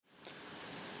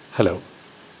Hello,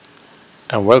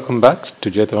 and welcome back to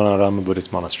Jethavanarama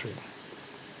Buddhist Monastery.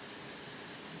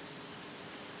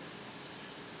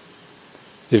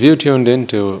 If you tuned in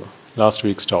to last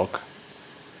week's talk,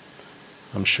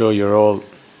 I'm sure you're all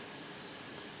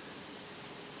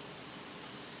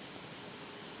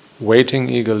waiting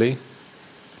eagerly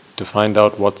to find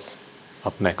out what's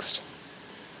up next.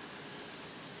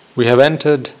 We have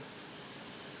entered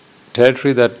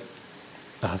territory that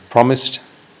I have promised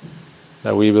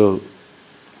that we will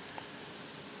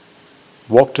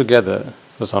walk together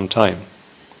for some time.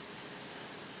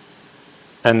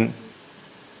 And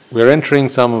we're entering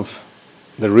some of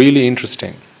the really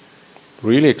interesting,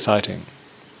 really exciting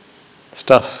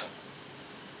stuff.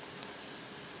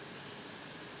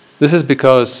 This is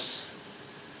because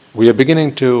we are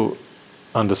beginning to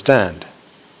understand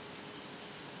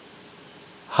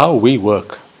how we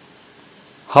work,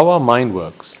 how our mind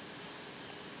works,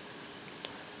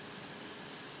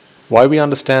 why we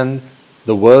understand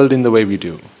the world in the way we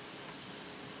do,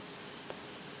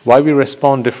 why we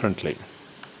respond differently,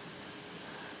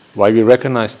 why we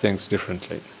recognize things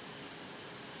differently,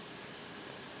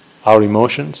 our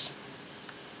emotions,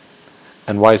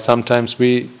 and why sometimes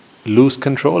we lose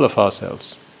control of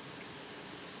ourselves,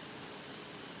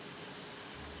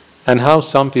 and how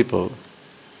some people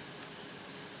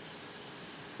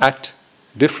act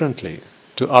differently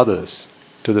to others,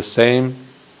 to the same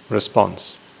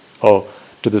response, or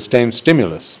to the same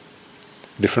stimulus,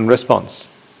 different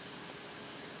response.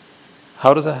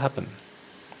 How does that happen?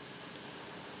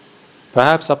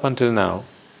 Perhaps up until now,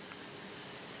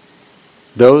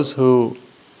 those who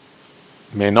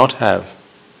may not have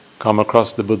come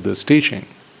across the Buddha's teaching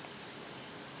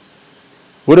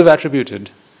would have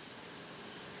attributed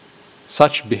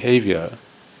such behavior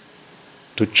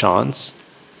to chance,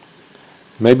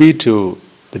 maybe to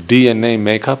the DNA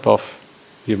makeup of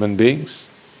human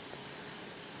beings,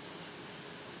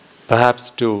 perhaps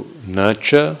to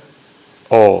nurture,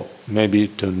 or maybe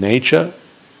to nature,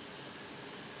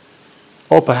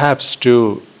 or perhaps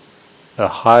to a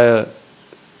higher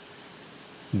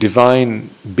divine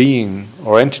being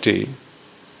or entity,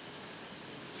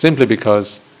 simply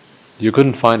because you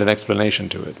couldn't find an explanation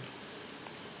to it.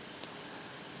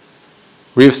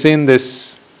 We've seen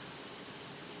this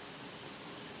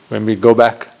when we go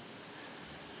back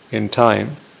in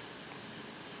time.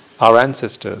 Our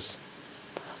ancestors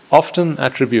often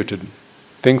attributed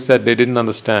things that they didn't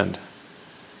understand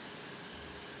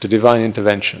to divine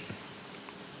intervention,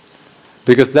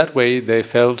 because that way they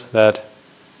felt that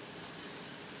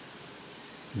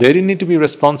they didn't need to be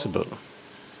responsible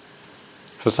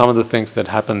for some of the things that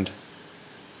happened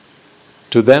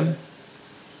to them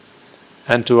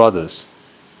and to others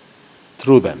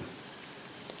through them.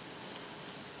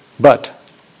 But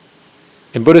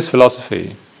in Buddhist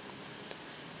philosophy,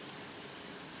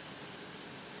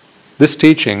 this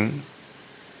teaching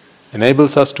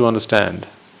enables us to understand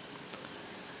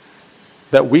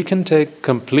that we can take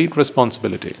complete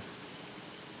responsibility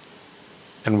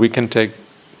and we can take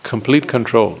complete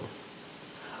control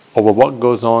over what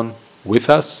goes on with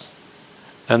us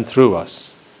and through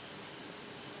us.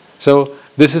 So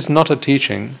this is not a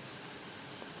teaching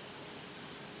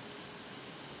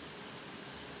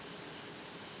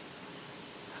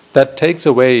that takes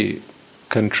away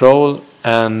control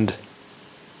and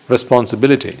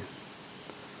responsibility,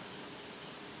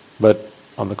 but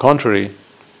on the contrary,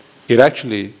 it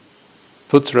actually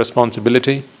puts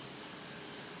responsibility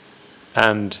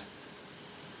and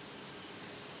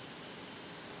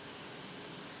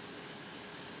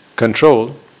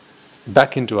control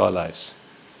back into our lives.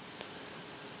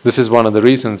 This is one of the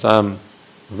reasons I'm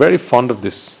very fond of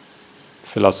this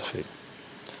philosophy.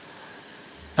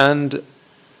 And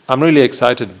I'm really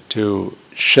excited to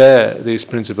share these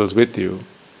principles with you,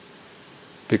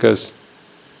 because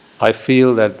I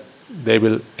feel that they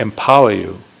will empower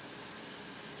you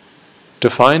to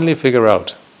finally figure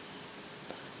out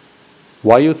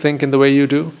why you think in the way you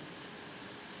do,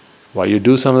 why you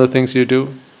do some of the things you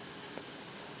do,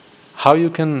 how you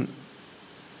can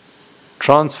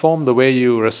transform the way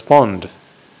you respond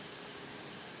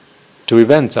to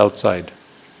events outside.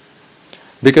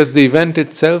 Because the event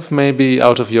itself may be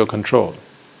out of your control.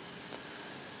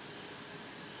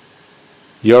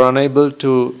 You're unable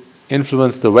to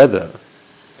influence the weather.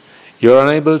 You're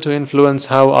unable to influence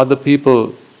how other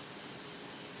people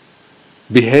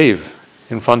behave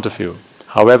in front of you.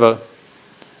 However,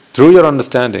 through your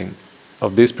understanding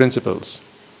of these principles,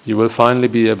 you will finally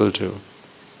be able to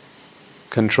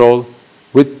control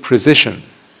with precision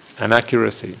and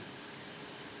accuracy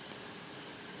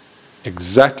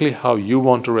exactly how you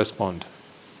want to respond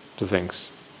to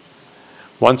things.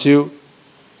 Once you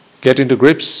get into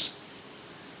grips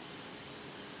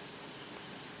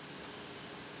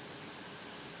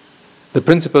the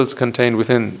principles contained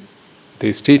within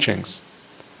these teachings,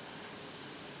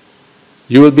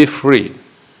 you will be free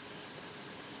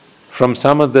from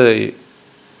some of the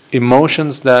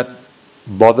emotions that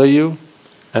bother you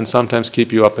and sometimes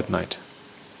keep you up at night.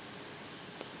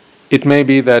 It may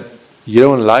be that you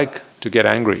don't like to get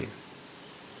angry,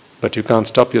 but you can't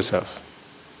stop yourself.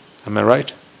 Am I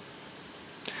right?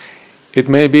 It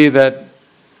may be that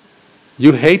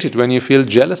you hate it when you feel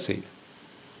jealousy,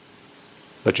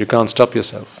 but you can't stop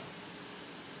yourself.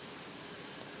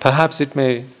 Perhaps it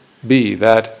may be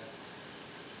that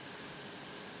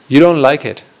you don't like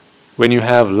it when you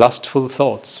have lustful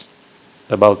thoughts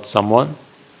about someone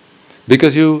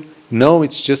because you know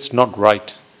it's just not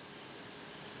right,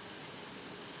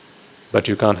 but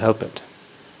you can't help it.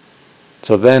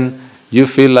 So then you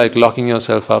feel like locking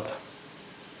yourself up,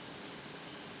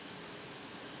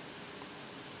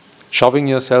 shoving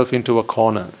yourself into a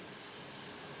corner,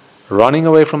 running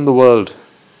away from the world,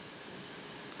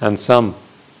 and some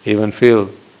even feel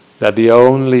that the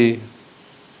only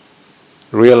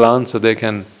real answer they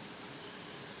can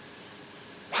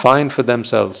find for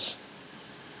themselves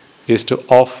is to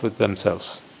off with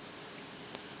themselves.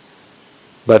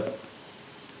 But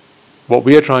what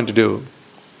we are trying to do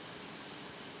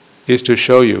is to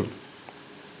show you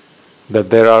that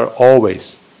there are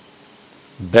always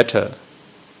better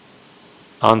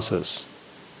answers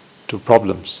to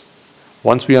problems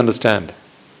once we understand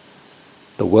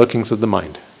the workings of the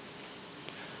mind.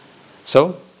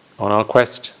 So, on our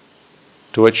quest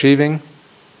to achieving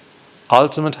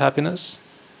ultimate happiness,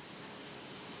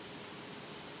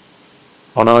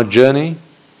 on our journey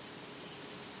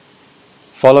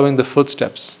following the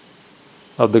footsteps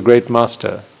of the great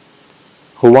Master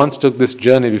who once took this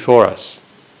journey before us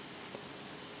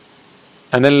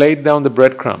and then laid down the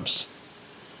breadcrumbs.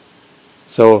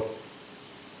 So,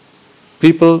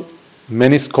 people,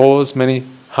 many scores, many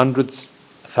hundreds,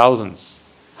 thousands,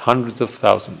 hundreds of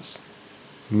thousands,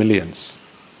 millions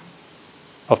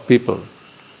of people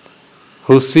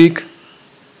who seek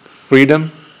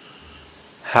freedom,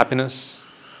 happiness,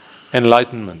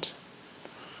 enlightenment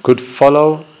could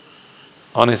follow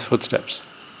on his footsteps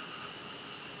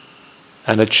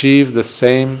and achieve the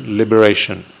same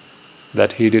liberation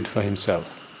that he did for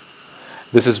himself.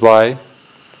 This is why,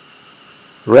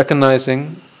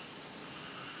 recognizing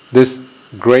this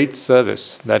great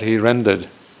service that he rendered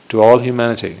to all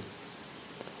humanity,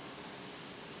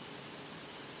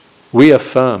 we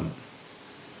affirm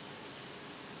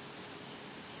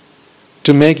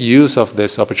to make use of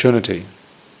this opportunity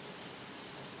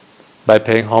by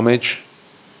paying homage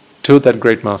to that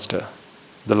great Master,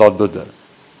 the Lord Buddha.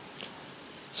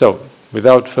 So,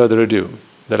 without further ado,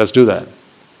 let us do that.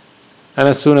 And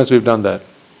as soon as we've done that,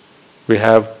 we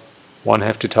have one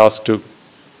hefty task to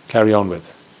carry on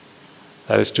with.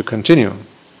 That is to continue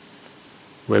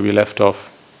where we left off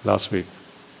last week.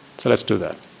 So let's do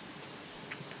that.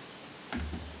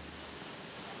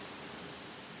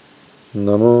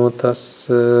 Namo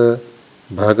tassa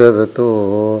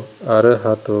bhagavato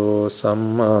arahato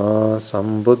samma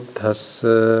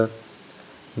sambuddhassa.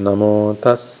 Namo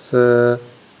tassa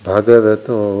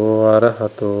bhagavato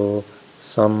arahato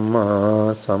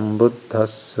samma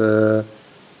sambuddhassa.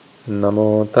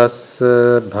 Namo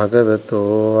tassa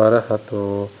bhagavato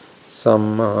arahato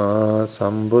samma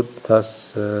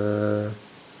sambuddhassa.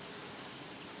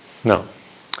 Now,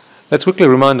 let's quickly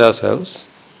remind ourselves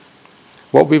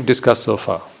what we've discussed so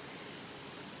far.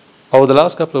 Over the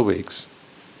last couple of weeks,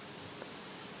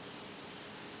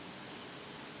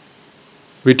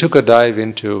 we took a dive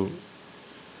into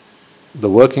the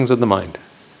workings of the mind.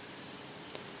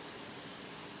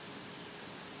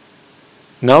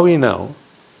 Now we know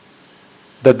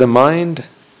that the mind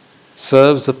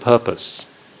serves a purpose.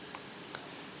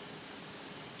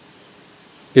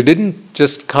 It didn't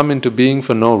just come into being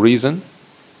for no reason,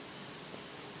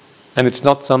 and it's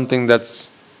not something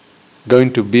that's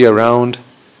going to be around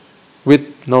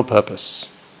with no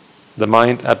purpose. The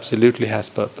mind absolutely has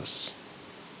purpose.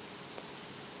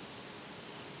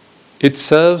 It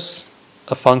serves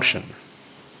a function,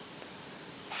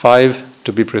 5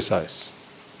 to be precise.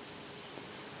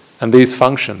 And these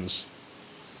functions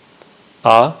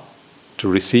are to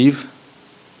receive,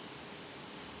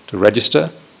 to register,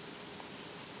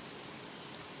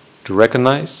 to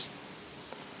recognize,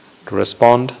 to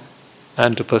respond,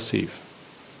 and to perceive.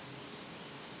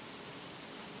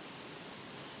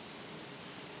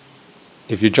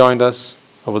 If you joined us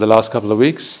over the last couple of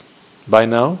weeks, by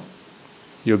now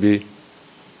you'll be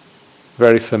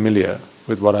very familiar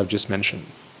with what I've just mentioned.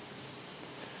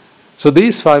 So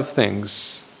these 5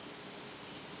 things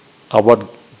are what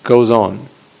goes on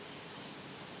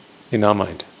in our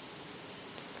mind.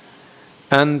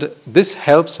 And this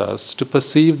helps us to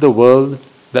perceive the world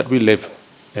that we live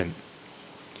in.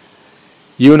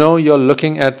 You know, you're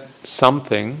looking at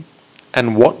something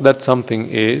and what that something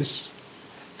is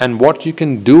and what you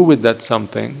can do with that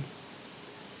something,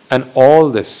 and all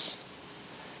this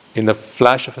in the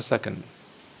flash of a second.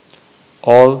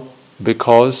 All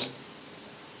because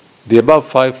the above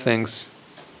 5 things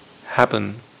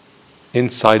happen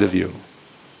inside of you.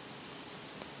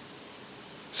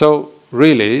 So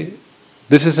really,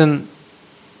 there's an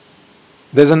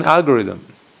algorithm,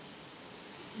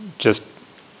 just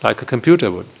like a computer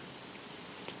would.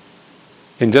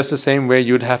 In just the same way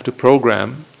you'd have to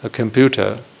program a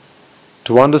computer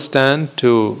to understand,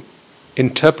 to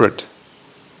interpret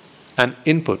and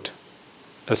input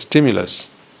a stimulus,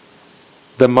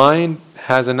 the mind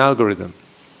has an algorithm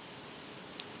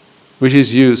which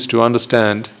is used to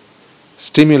understand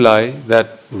stimuli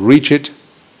that reach it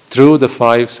through the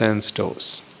 5 sense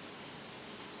doors.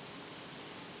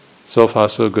 So far,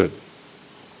 so good.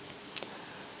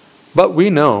 But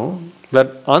we know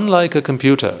that unlike a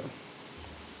computer,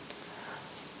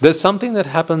 there's something that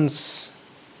happens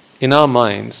in our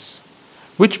minds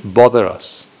which bother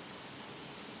us.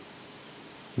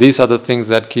 These are the things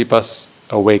that keep us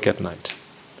awake at night.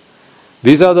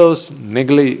 These are those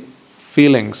niggly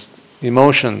feelings,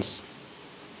 emotions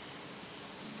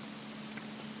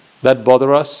that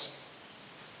bother us,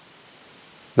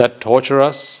 that torture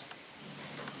us.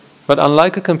 But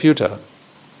unlike a computer,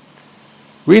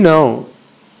 we know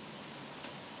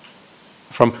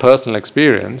from personal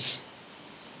experience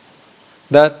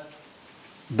that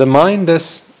the mind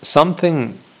is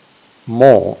something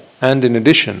more and in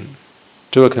addition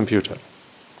to a computer.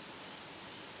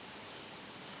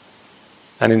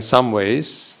 And in some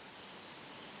ways,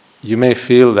 you may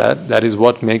feel that that is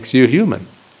what makes you human.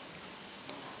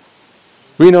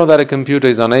 We know that a computer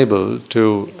is unable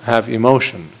to have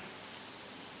emotion.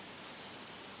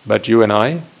 But you and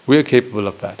I, we are capable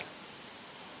of that.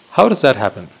 How does that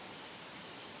happen?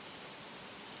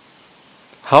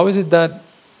 How is it that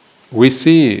we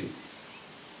see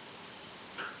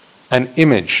an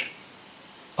image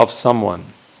of someone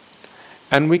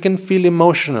and we can feel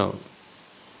emotional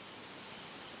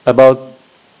about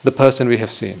the person we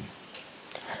have seen?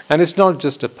 And it's not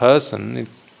just a person,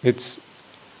 it's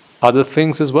other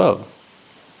things as well.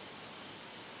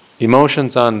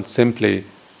 Emotions aren't simply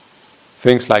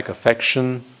things like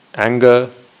affection, anger,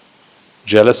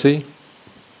 jealousy.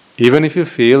 Even if you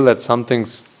feel that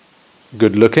something's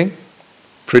good looking,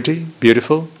 pretty,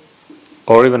 beautiful,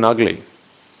 or even ugly,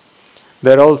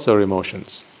 they're also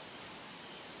emotions.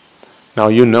 Now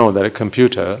you know that a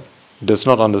computer does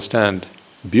not understand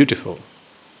beautiful.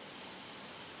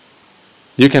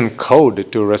 You can code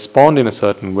it to respond in a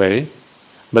certain way,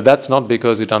 but that's not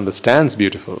because it understands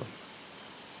beautiful.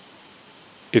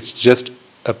 It's just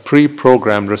a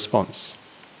pre-programmed response.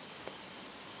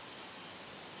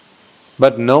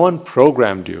 But no one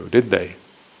programmed you, did they,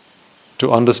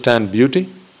 to understand beauty?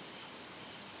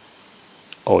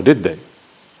 Or did they?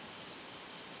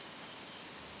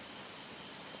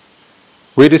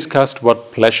 We discussed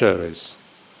what pleasure is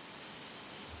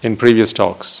in previous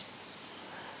talks.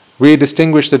 We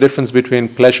distinguished the difference between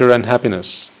pleasure and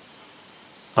happiness.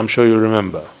 I'm sure you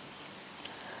remember.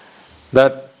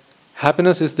 That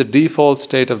happiness is the default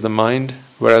state of the mind,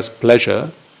 whereas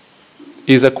pleasure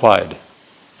is acquired.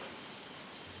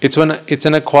 It's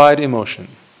an acquired emotion.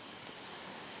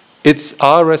 It's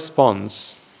our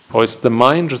response, or it's the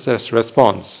mind's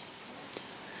response,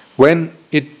 when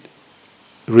it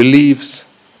relieves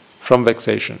from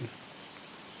vexation.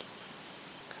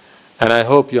 And I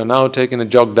hope you're now taking a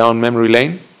jog down memory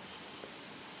lane,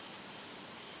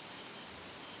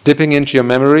 dipping into your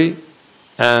memory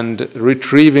and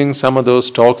retrieving some of those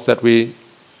talks that we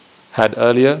had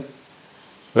earlier,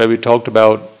 where we talked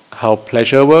about how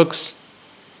pleasure works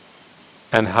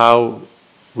and how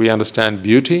we understand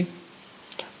beauty,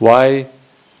 why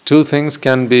 2 things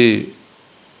can be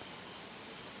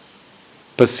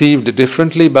perceived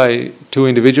differently by 2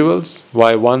 individuals,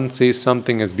 why one sees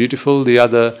something as beautiful, the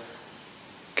other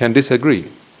can disagree.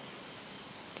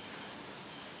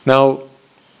 Now,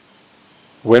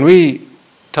 when we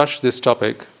touched this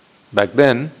topic back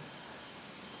then,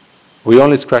 we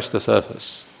only scratched the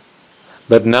surface.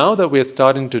 But now that we are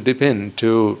starting to dip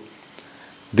into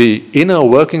the inner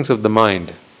workings of the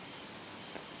mind,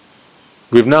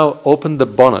 we've now opened the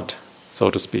bonnet,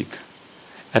 so to speak,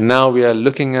 and now we are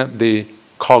looking at the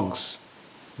cogs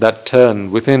that turn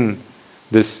within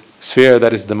this sphere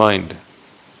that is the mind.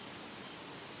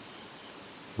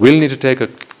 we'll need to take a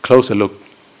closer look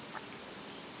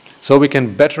so we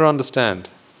can better understand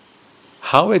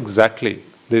how exactly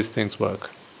these things work.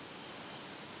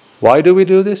 Why do we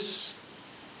do this?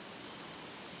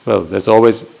 Well, there's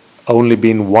always only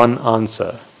been one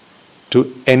answer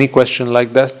to any question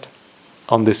like that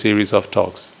on this series of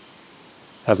talks,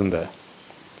 hasn't there?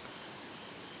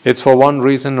 It's for one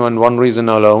reason and one reason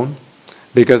alone,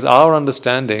 because our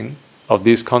understanding of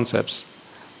these concepts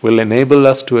will enable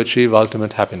us to achieve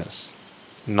ultimate happiness,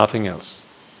 nothing else.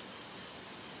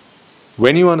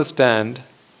 When you understand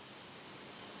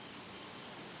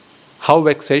how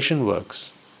vexation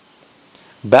works,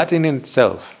 that in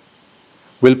itself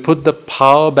will put the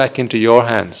power back into your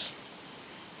hands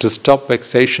to stop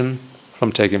vexation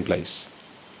from taking place.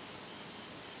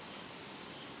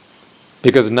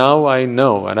 Because now I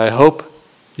know, and I hope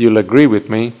you'll agree with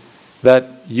me, that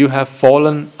you have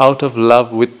fallen out of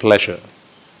love with pleasure.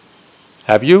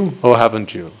 Have you or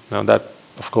haven't you? Now that,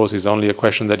 of course, is only a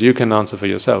question that you can answer for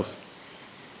yourself.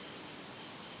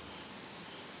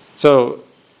 So,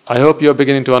 I hope you're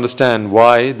beginning to understand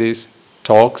why these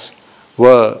talks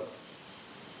were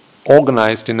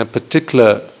organized in a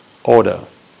particular order.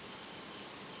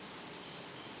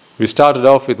 We started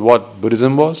off with what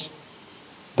Buddhism was,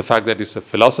 the fact that it's a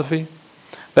philosophy,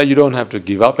 that you don't have to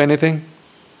give up anything,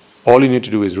 all you need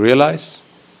to do is realize.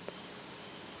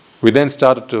 We then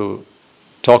started to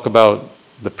talk about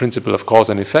the principle of cause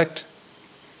and effect,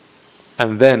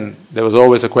 and then there was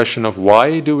always a question of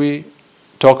why do we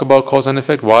talk about cause and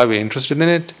effect, why are we interested in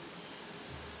it?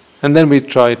 And then we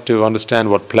tried to understand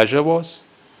what pleasure was,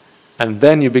 and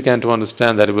then you began to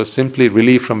understand that it was simply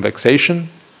relief from vexation,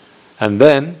 and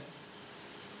then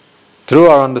through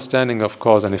our understanding of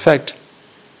cause and effect,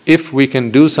 if we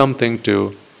can do something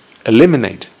to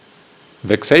eliminate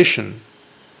vexation,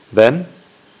 then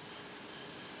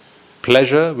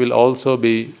pleasure will also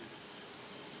be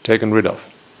taken rid of.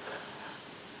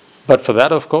 But for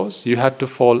that, of course, you had to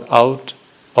fall out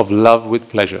of love with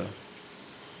pleasure.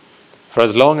 For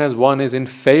as long as one is in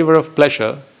favor of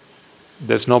pleasure,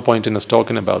 there's no point in us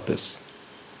talking about this,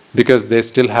 because they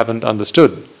still haven't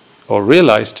understood or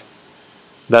realized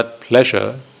that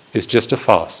pleasure is just a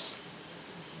farce.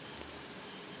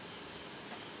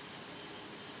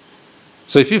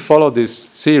 So if you follow this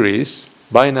series,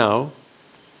 by now,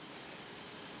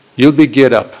 you'll be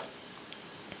geared up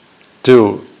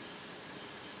to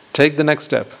take the next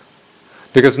step.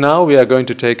 Because now we are going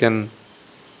to take an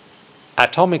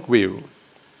atomic view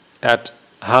at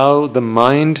how the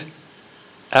mind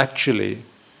actually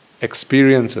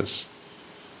experiences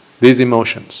these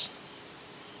emotions.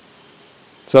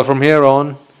 So from here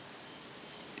on,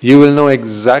 you will know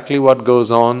exactly what goes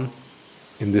on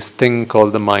in this thing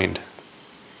called the mind.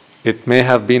 It may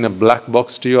have been a black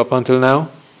box to you up until now,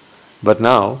 but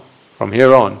now, from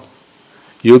here on,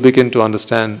 you'll begin to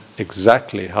understand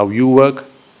exactly how you work,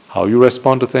 how you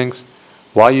respond to things,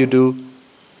 why you do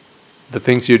the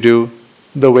things you do,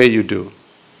 the way you do,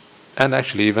 and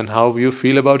actually even how you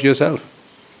feel about yourself.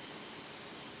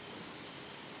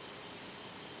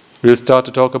 We'll start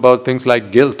to talk about things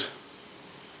like guilt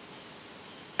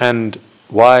and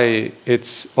why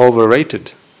it's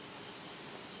overrated.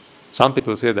 Some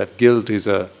people say that guilt is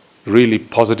a really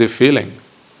positive feeling,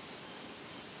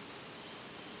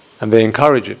 and they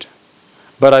encourage it.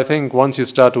 But I think once you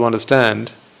start to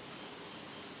understand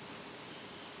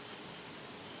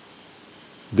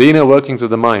the inner workings of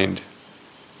the mind,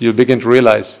 you'll begin to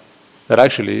realize that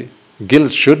actually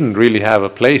guilt shouldn't really have a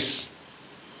place.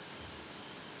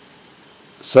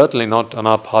 Certainly not on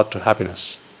our path to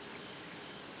happiness.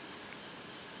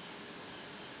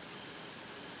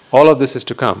 All of this is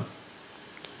to come.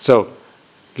 So,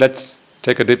 let's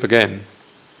take a dip again.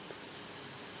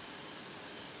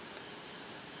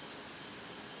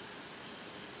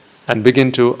 And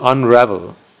begin to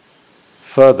unravel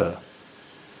further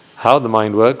how the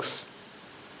mind works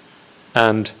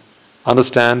and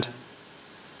understand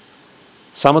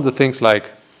some of the things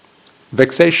like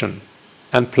vexation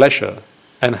and pleasure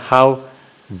and how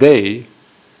they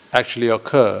actually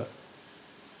occur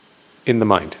in the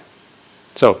mind.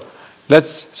 So,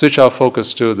 let's switch our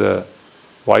focus to the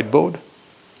whiteboard,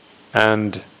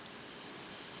 and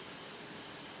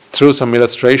through some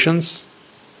illustrations,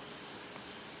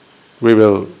 we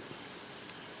will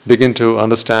begin to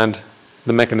understand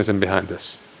the mechanism behind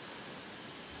this.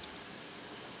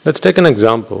 Let's take an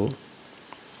example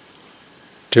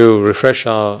to refresh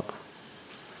our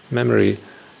memory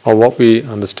of what we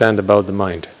understand about the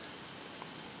mind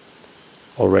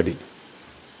already.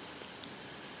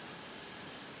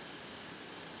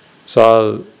 So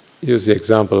I'll use the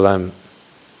example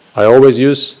I always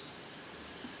use.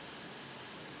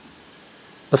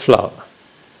 a flower.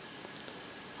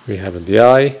 We have the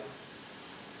eye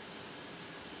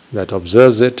that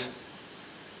observes it.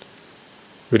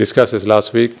 We discussed this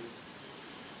last week.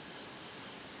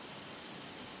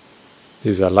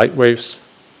 These are light waves.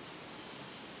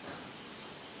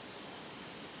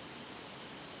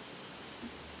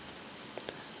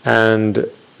 And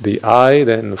the eye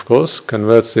then, of course,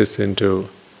 converts this into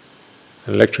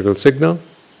an electrical signal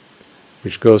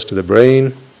which goes to the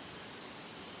brain.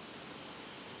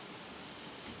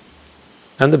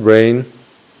 And the brain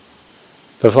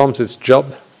performs its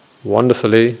job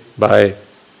wonderfully by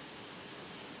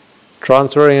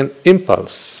transferring an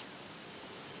impulse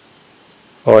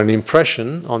or an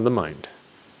impression on the mind.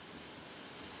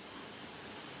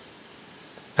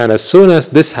 And as soon as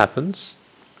this happens,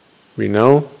 we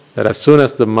know that as soon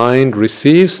as the mind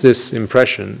receives this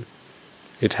impression,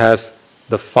 it has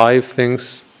the 5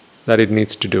 things that it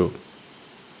needs to do.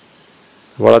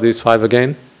 What are these 5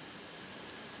 again?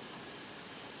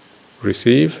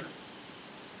 Receive,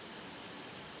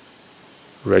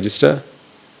 register,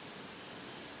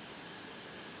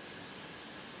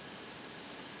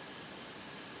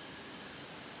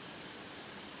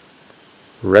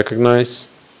 recognize,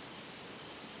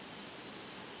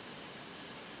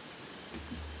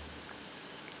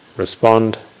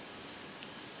 respond,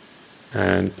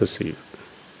 and perceive.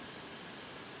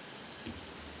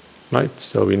 Right?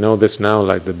 So we know this now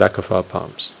like the back of our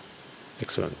palms.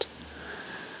 Excellent.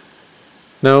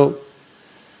 Now,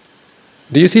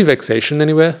 do you see vexation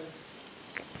anywhere?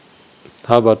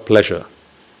 How about pleasure?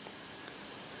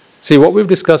 See, what we've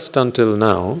discussed until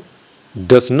now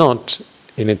does not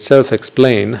in itself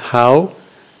explain how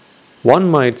one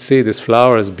might see this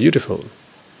flower as beautiful.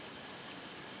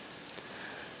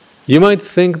 You might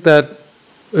think that,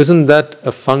 isn't that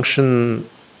a function,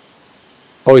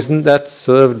 or isn't that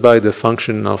served by the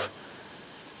function of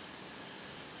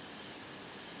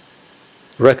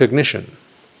recognition?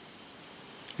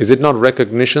 Is it not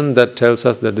recognition that tells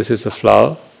us that this is a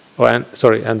flower, and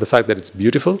the fact that it's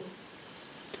beautiful?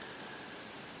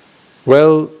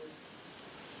 Well,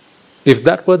 if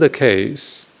that were the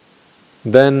case,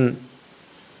 then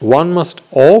one must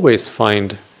always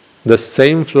find the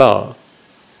same flower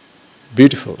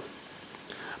beautiful.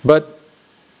 But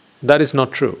that is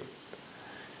not true.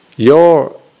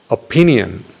 Your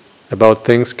opinion about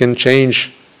things can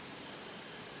change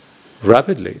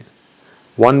rapidly.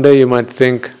 One day you might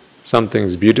think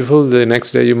something's beautiful, the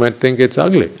next day you might think it's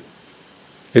ugly.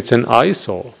 It's an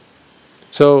eyesore.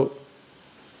 So,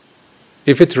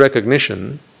 if it's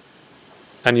recognition,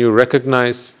 and you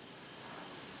recognize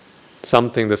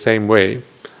something the same way,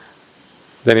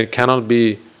 then it cannot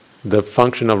be the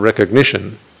function of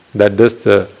recognition that does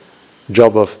the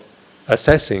job of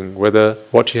assessing whether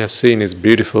what you have seen is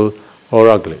beautiful or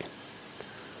ugly.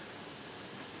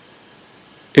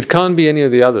 It can't be any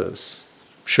of the others,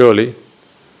 surely,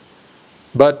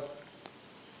 but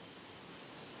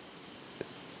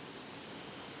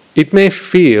it may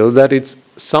feel that it's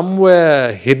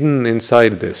somewhere hidden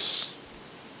inside this.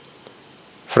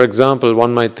 For example,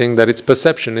 one might think that it's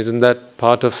perception. Isn't that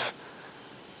part of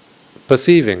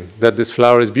perceiving that this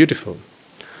flower is beautiful?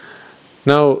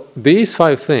 Now, these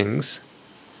 5 things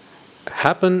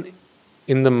happen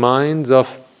in the minds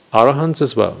of arahants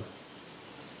as well.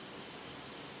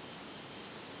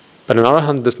 But an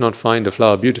arahant does not find a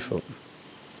flower beautiful.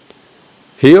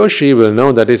 He or she will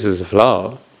know that this is a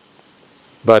flower,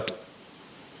 but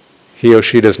he or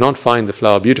she does not find the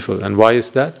flower beautiful. And why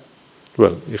is that?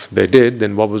 Well, if they did,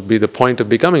 then what would be the point of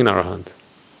becoming an arahant?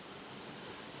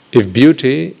 If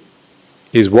beauty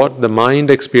is what the mind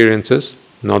experiences,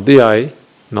 not the eye,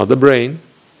 not the brain,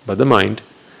 but the mind,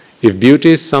 if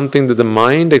beauty is something that the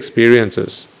mind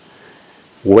experiences,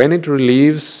 when it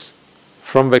relieves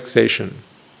from vexation,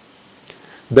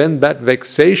 then that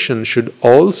vexation should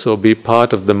also be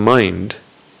part of the mind.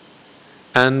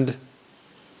 And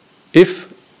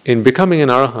if in becoming an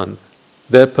arahant,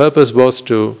 their purpose was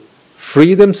to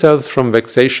free themselves from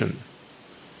vexation,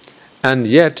 and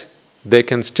yet they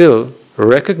can still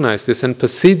recognize this and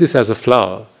perceive this as a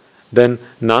flower, then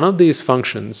none of these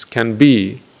functions can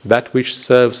be that which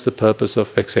serves the purpose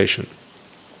of vexation,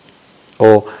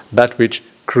 or that which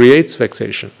creates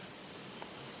vexation.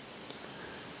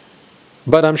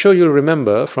 But I'm sure you'll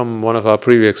remember from one of our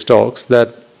previous talks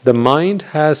that the mind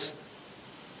has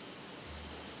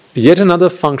yet another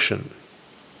function,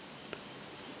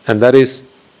 and that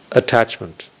is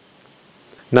attachment.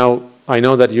 Now, I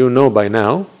know that you know by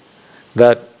now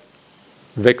that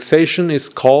vexation is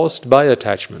caused by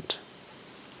attachment.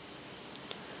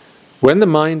 When the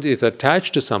mind is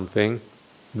attached to something,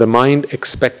 the mind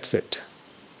expects it.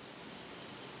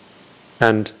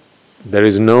 And there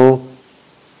is no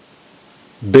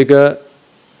bigger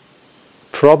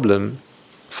problem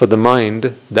for the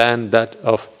mind than that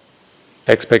of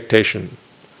expectation.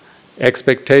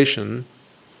 Expectation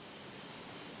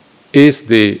is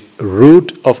the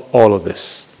root of all of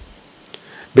this.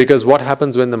 Because what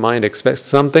happens when the mind expects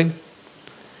something?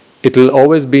 It will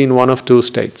always be in one of two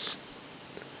states.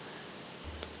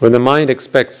 When the mind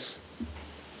expects,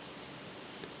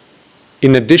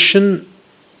 in addition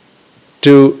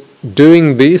to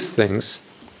doing these things,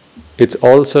 it's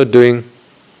also doing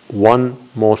one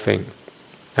more thing,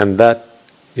 and that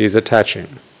is attaching.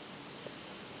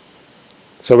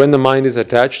 So when the mind is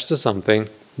attached to something,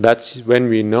 that's when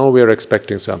we know we are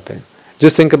expecting something.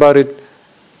 Just think about it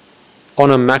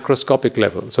on a macroscopic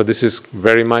level. So this is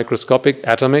very microscopic,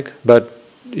 atomic, but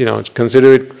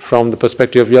consider it from the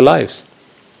perspective of your lives.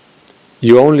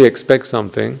 You only expect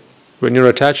something when you're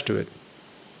attached to it.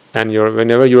 And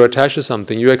whenever you're attached to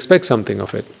something, you expect something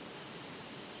of it.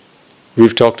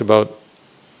 We've talked about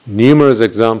numerous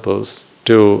examples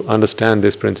to understand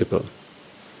this principle.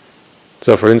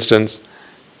 So for instance,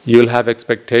 you'll have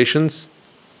expectations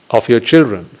of your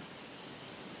children.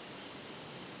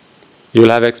 You'll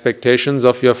have expectations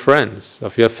of your friends,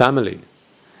 of your family.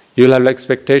 You'll have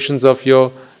expectations of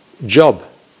your job,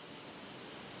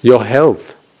 your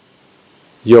health,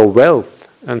 your wealth,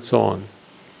 and so on.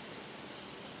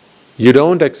 You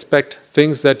don't expect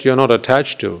things that you're not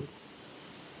attached to.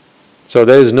 So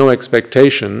there is no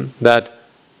expectation that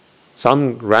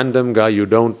some random guy you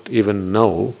don't even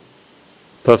know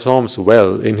performs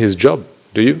well in his job,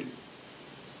 do you?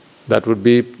 That would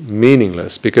be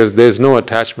meaningless because there's no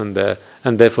attachment there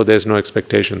and therefore there's no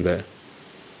expectation there.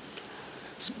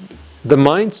 The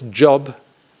mind's job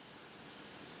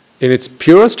in its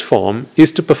purest form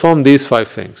is to perform these 5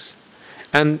 things.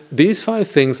 And these 5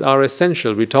 things are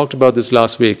essential. We talked about this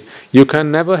last week. You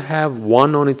can never have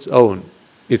one on its own.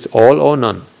 It's all or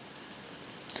none.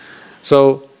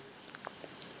 So,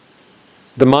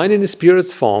 the mind in its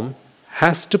purest form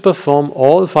has to perform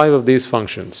all 5 of these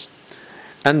functions.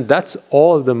 And that's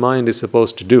all the mind is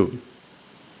supposed to do.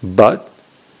 But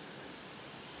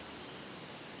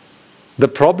the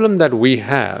problem that we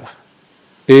have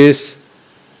is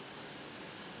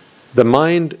the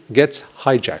mind gets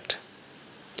hijacked.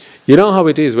 You know how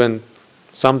it is when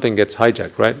something gets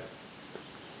hijacked, right?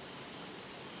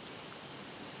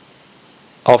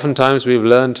 Oftentimes we've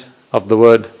learned of the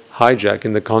word hijack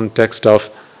in the context of,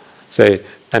 say,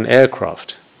 an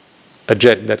aircraft, a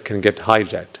jet that can get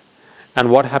hijacked. And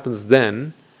what happens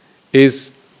then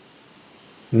is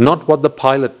not what the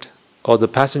pilot or the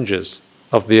passengers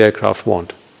of the aircraft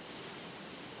want.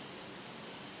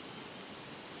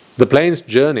 The plane's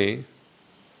journey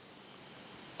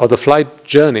or the flight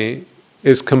journey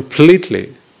is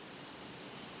completely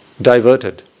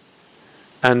diverted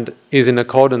and is in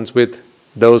accordance with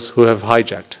those who have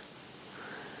hijacked.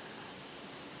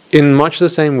 In much the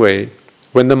same way,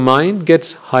 when the mind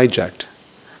gets hijacked,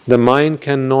 the mind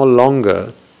can no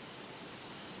longer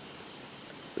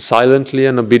silently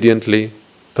and obediently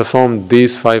perform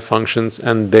these 5 functions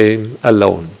and they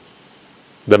alone.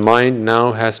 The mind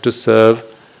now has to serve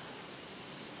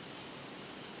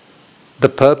the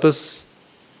purpose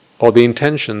or the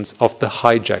intentions of the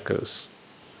hijackers.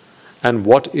 And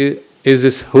what is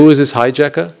this? Who is this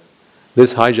hijacker?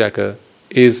 This hijacker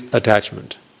is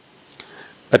attachment.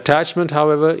 Attachment,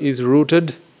 however, is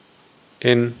rooted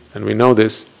in, and we know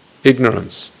this,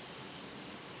 ignorance.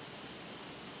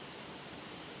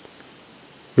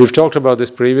 We've talked about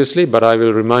this previously, but I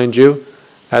will remind you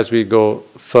as we go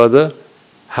further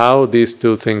how these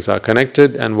 2 things are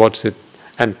connected and what's it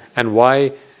and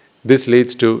why this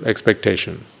leads to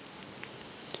expectation.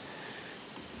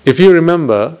 If you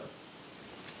remember,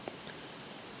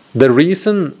 the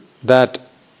reason that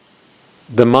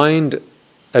the mind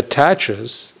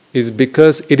attaches is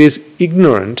because it is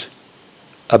ignorant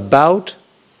about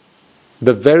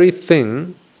the very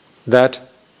thing that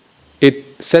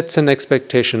it sets an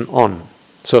expectation on.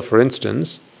 So for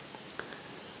instance,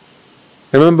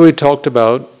 remember we talked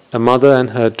about a mother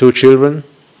and her 2 children,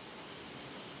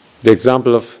 the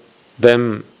example of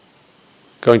them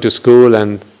going to school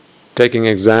and taking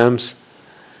exams,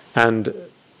 and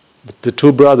the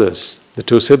 2 brothers, the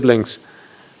 2 siblings,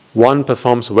 one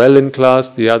performs well in class,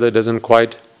 the other doesn't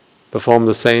quite perform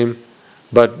the same,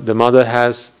 but the mother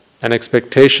has an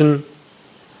expectation,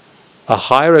 a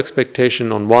higher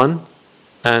expectation on one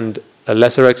and a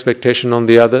lesser expectation on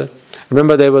the other.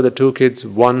 Remember, there were the 2 kids,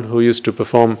 one who used to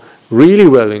perform really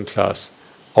well in class,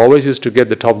 always used to get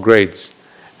the top grades,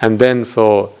 and then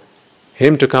for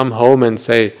him to come home and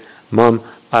say, "Mom,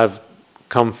 I've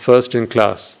come first in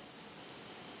class,"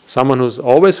 someone who's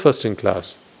always first in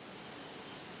class,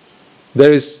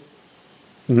 there is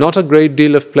not a great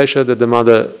deal of pleasure that the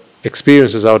mother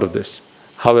experiences out of this.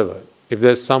 However, if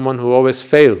there's someone who always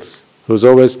fails, who's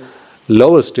always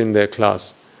lowest in their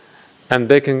class, and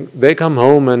they come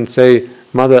home and say,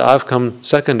 "Mother, I've come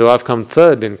second or I've come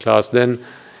third in class," then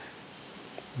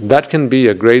that can be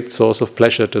a great source of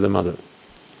pleasure to the mother.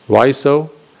 Why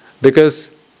so?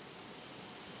 Because,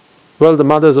 well, the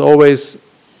mother's always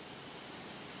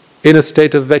in a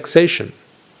state of vexation.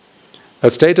 A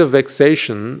state of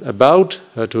vexation about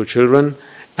her two children,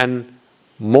 and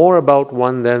more about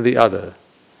one than the other.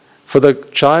 For the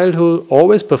child who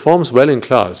always performs well in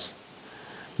class,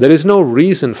 there is no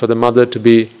reason for the mother to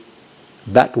be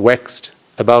that vexed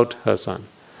about her son.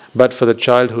 But for the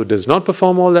child who does not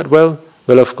perform all that well,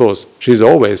 of course, she's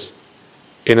always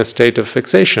in a state of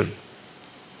fixation.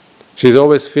 She's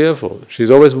always fearful. She's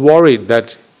always worried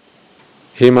that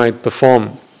he might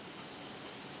perform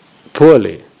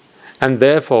poorly. And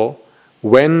therefore,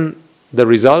 when the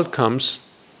result comes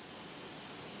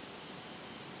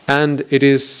and it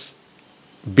is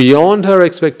beyond her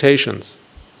expectations,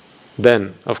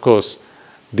 then, of course,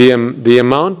 the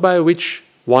amount by which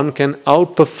one can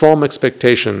outperform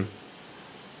expectation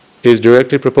is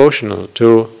directly proportional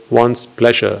to one's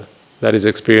pleasure that is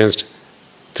experienced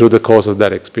through the course of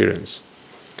that experience.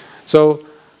 So,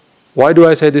 why do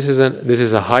I say this is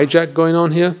a hijack going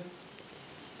on here?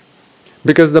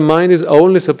 Because the mind is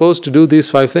only supposed to do these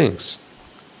 5 things.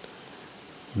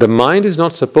 The mind is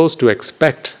not supposed to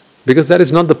expect, because that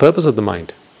is not the purpose of the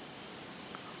mind.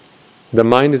 The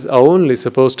mind is only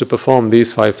supposed to perform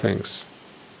these 5 things.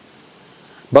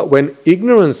 But when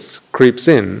ignorance creeps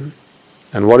in,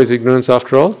 and what is ignorance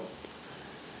after all?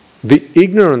 The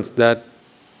ignorance that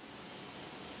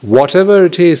whatever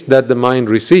it is that the mind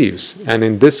receives, and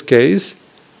in this case,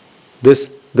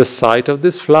 the sight of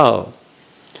this flower,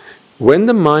 when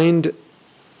the mind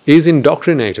is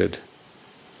indoctrinated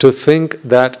to think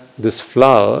that this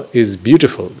flower is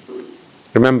beautiful,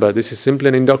 remember, this is simply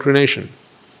an indoctrination.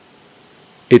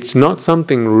 It's not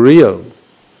something real.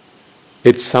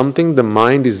 It's something the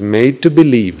mind is made to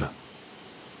believe.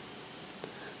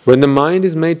 When the mind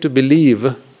is made to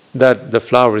believe that the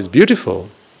flower is beautiful,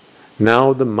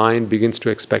 now the mind begins to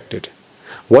expect it.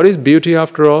 What is beauty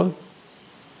after all?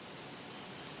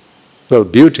 Well,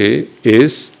 beauty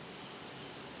is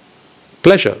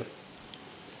pleasure.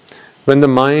 When the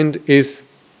mind is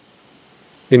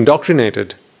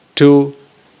indoctrinated to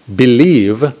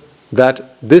believe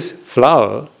that this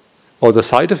flower or the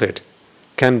sight of it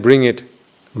can bring it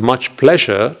much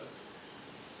pleasure,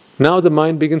 now the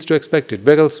mind begins to expect it.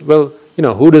 Because, well,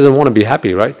 who doesn't want to be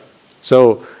happy, right?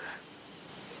 So,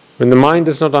 when the mind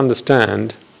does not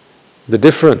understand the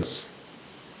difference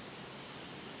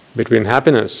between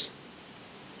happiness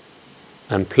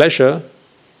and pleasure,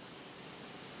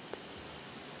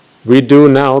 we do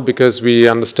now, because we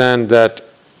understand that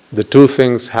the 2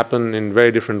 things happen in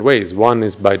very different ways. One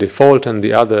is by default and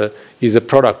the other is a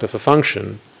product of a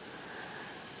function.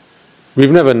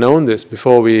 We've never known this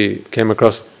before we came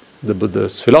across the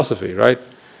Buddha's philosophy, right?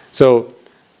 So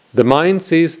the mind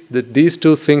sees that these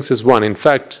 2 things as one. In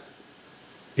fact,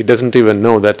 it doesn't even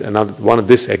know that another one of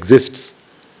this exists.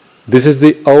 This is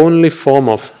the only form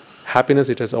of happiness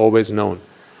it has always known.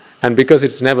 And because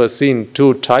it's never seen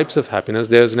 2 types of happiness,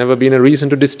 there's never been a reason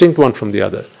to distinct one from the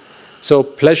other. So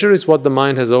pleasure is what the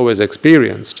mind has always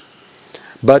experienced.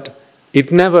 But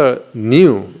it never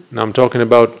knew, now I'm talking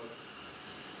about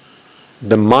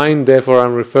the mind, therefore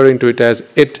I'm referring to it as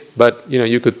it, but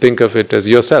you could think of it as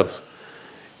yourself.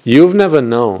 You've never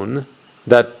known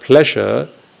that pleasure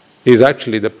is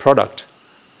actually the product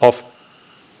of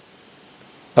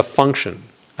a function,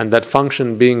 and that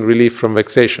function being relief from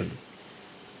vexation.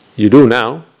 You do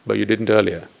now, but you didn't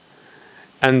earlier.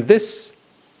 And this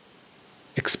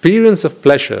experience of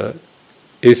pleasure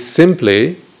is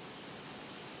simply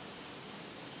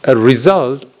a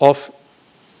result of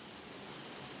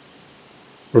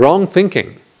wrong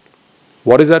thinking.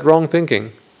 What is that wrong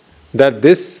thinking? That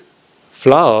this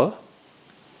flower,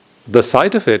 the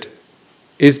sight of it,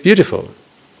 is beautiful.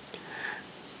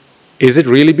 Is it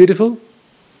really beautiful?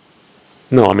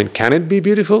 No, can it be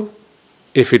beautiful?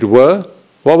 If it were,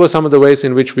 what were some of the ways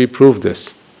in which we prove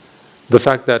this? The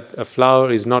fact that a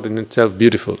flower is not in itself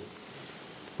beautiful.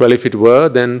 Well, if it were,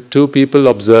 then 2 people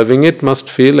observing it must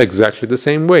feel exactly the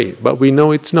same way. But we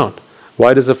know it's not.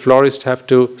 Why does a florist have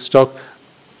to stock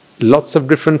lots of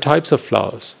different types of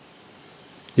flowers?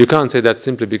 You can't say that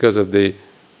simply because of the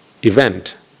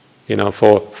event.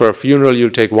 For a funeral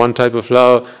you'll take one type of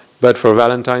flower, but for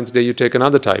Valentine's Day you take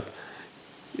another type.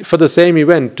 For the same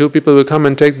event, two people will come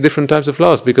and take different types of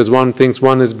flowers because one thinks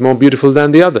one is more beautiful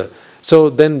than the other. So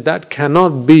then that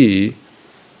cannot be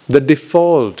the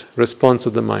default response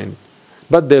of the mind.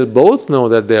 But they'll both know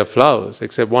that they are flowers,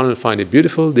 except one will find it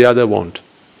beautiful, the other won't.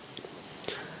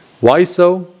 Why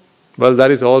so? Well,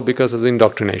 that is all because of the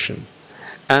indoctrination.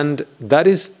 And that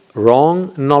is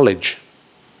wrong knowledge.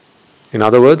 In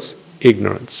other words,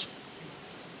 ignorance.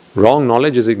 Wrong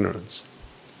knowledge is ignorance.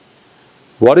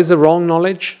 What is the wrong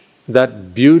knowledge?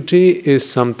 That beauty is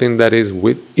something that is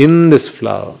within this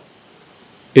flower.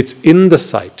 It's in the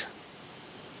sight.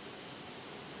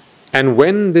 And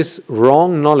when this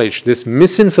wrong knowledge, this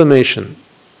misinformation,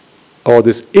 or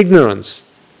this ignorance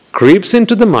creeps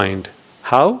into the mind,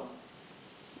 how?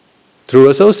 Through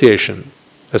association.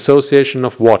 Association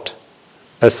of what?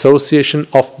 Association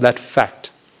of that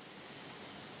fact.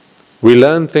 We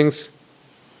learn things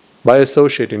by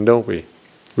associating, don't we?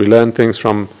 We learn things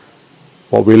from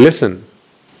what we listen.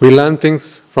 We learn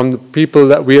things from the people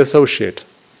that we associate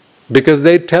because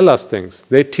they tell us things,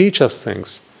 they teach us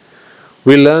things.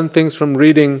 We learn things from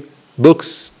reading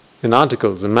books and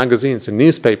articles and magazines and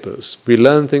newspapers. We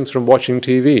learn things from watching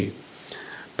TV,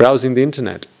 browsing the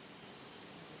internet,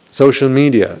 social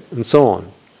media, and so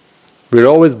on. We're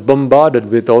always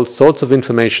bombarded with all sorts of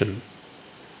information,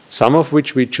 some of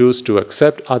which we choose to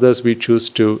accept, others we choose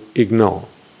to ignore.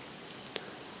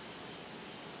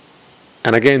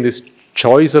 And again, this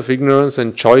choice of ignorance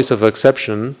and choice of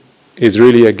acceptation is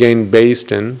really again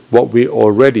based in what we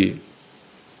already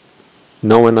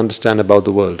know and understand about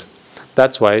the world.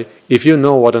 That's why if you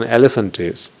know what an elephant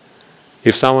is,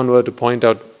 if someone were to point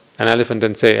out an elephant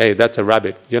and say, hey, that's a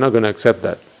rabbit, you're not going to accept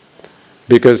that.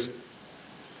 Because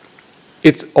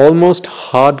it's almost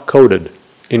hard-coded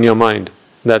in your mind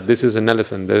that this is an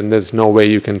elephant, then there's no way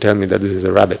you can tell me that this is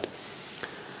a rabbit.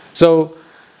 So,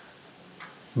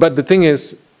 but the thing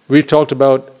is, we talked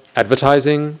about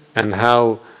advertising and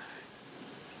how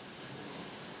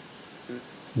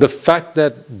the fact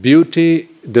that beauty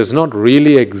does not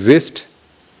really exist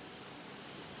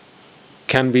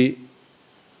can be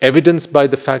evidenced by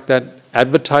the fact that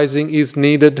advertising is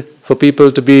needed for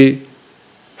people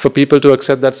to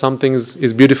accept that something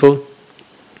is beautiful.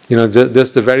 You know,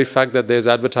 just the very fact that there's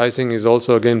advertising is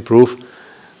also again proof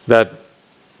that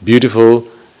beautiful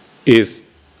is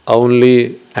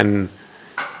only an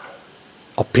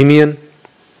opinion,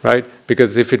 right?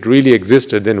 Because if it really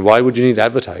existed, then why would you need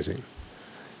advertising?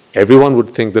 Everyone would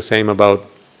think the same about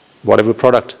whatever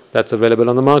product that's available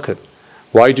on the market.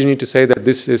 Why do you need to say that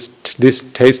this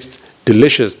tastes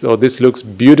delicious, or this looks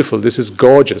beautiful, this is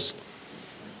gorgeous,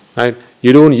 right?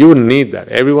 You wouldn't need that.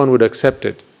 Everyone would accept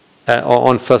it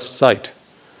on first sight.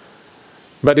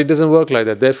 But it doesn't work like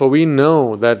that. Therefore, we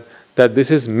know that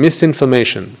this is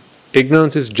misinformation.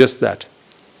 Ignorance is just that.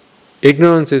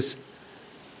 Ignorance is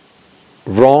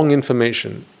wrong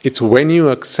information. It's when you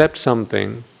accept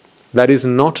something that is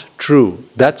not true.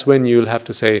 That's when you'll have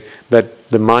to say that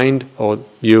the mind or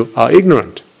you are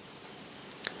ignorant.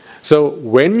 So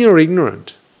when you're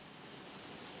ignorant,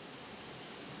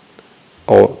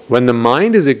 or when the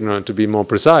mind is ignorant, to be more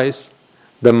precise,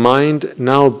 the mind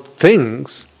now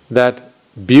thinks that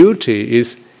beauty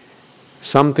is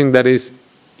something that is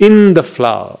in the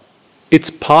flower. It's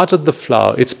part of the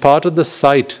flower, it's part of the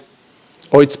sight,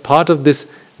 or it's part of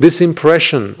this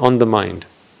impression on the mind.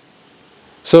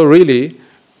 So really,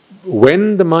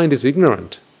 when the mind is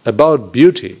ignorant about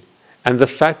beauty, and the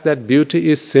fact that beauty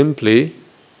is simply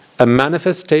a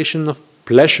manifestation of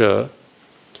pleasure,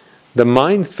 the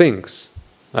mind thinks,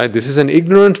 right, this is an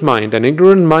ignorant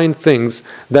mind thinks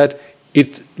that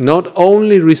it not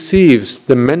only receives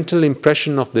the mental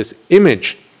impression of this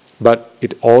image, but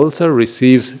it also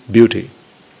receives beauty.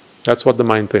 That's what the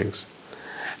mind thinks.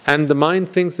 And the mind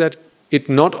thinks that it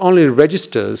not only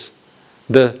registers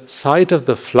the sight of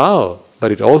the flower,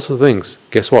 but it also thinks,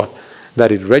 guess what?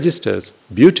 That it registers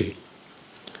beauty.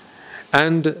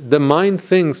 And the mind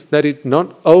thinks that it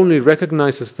not only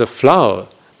recognizes the flower,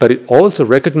 but it also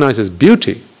recognizes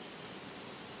beauty.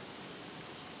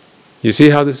 You see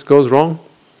how this goes wrong?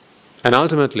 And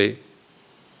ultimately,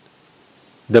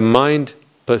 the mind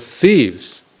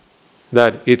perceives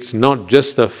that it's not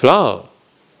just the flower,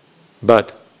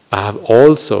 but I have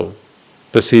also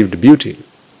perceived beauty.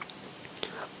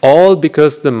 All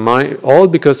because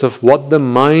of what the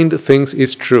mind thinks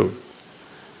is true.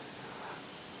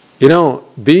 You know,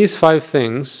 these 5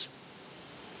 things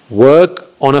work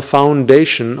on a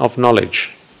foundation of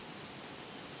knowledge.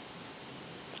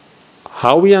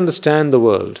 How we understand the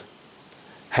world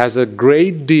has a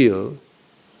great deal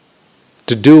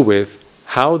to do with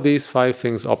how these 5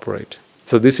 things operate.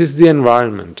 So this is the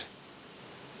environment.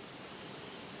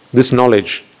 this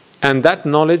knowledge. And that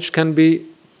knowledge can be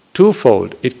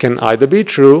twofold. It can either be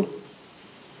true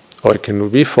or it can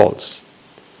be false.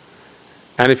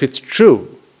 And if it's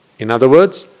true, in other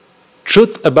words,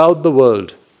 truth about the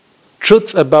world,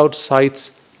 truth about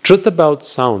sights, truth about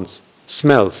sounds,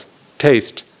 smells,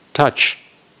 taste, touch,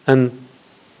 and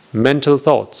mental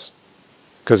thoughts.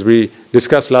 Because we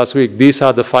discussed last week, these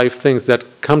are the 5 things that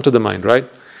come to the mind, right?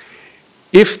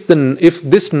 If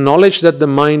this knowledge that the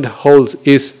mind holds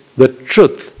is the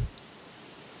truth,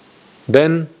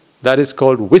 then that is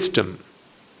called wisdom.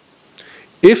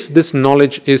 If this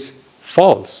knowledge is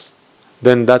false,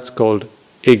 then that's called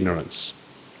ignorance.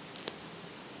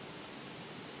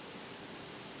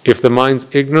 If the mind's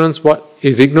ignorant,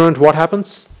 what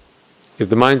happens? If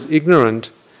the mind's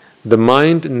ignorant, the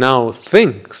mind now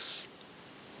thinks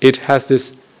it has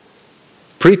this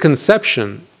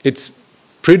preconception, it's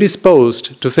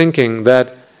predisposed to thinking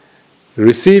that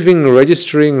receiving,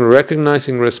 registering,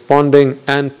 recognizing, responding,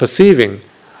 and perceiving,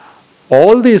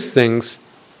 all these things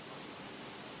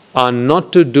are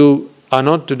not to do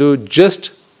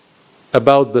just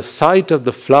about the sight of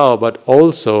the flower, but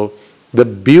also the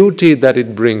beauty that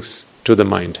it brings to the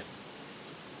mind.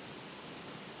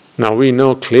 Now we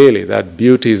know clearly that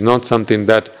beauty is not something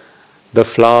that the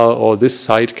flower or this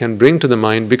sight can bring to the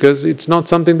mind, because it's not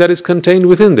something that is contained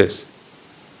within this.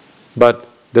 But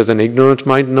does an ignorant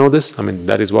mind know this? I mean,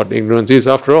 that is what ignorance is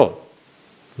after all,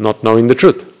 not knowing the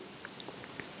truth.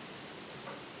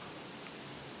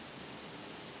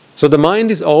 So the mind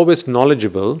is always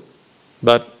knowledgeable,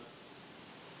 but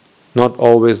not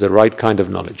always the right kind of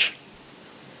knowledge.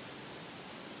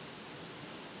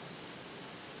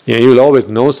 You'll always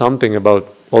know something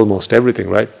about almost everything,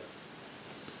 right?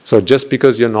 So just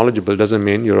because you're knowledgeable doesn't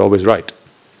mean you're always right.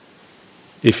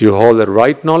 If you hold the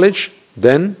right knowledge,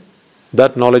 then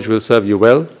that knowledge will serve you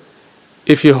well.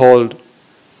 If you hold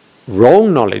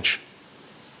wrong knowledge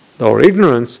or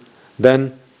ignorance,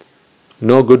 then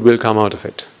no good will come out of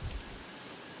it.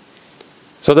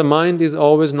 So the mind is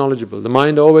always knowledgeable. The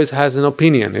mind always has an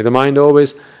opinion. The mind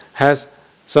always has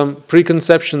some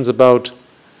preconceptions about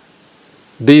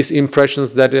these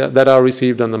impressions that are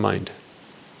received on the mind.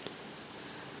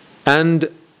 And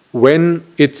when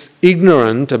it's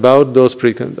ignorant about those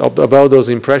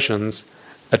impressions,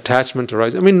 attachment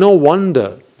arises. I mean, no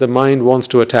wonder the mind wants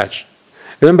to attach.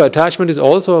 Remember, attachment is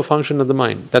also a function of the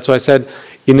mind. That's why I said,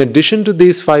 in addition to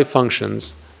these 5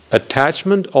 functions,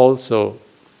 attachment also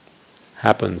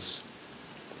happens.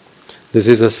 This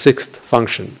is a 6th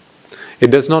function.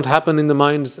 It does not happen in the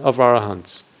minds of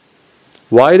arahants.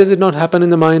 Why does it not happen in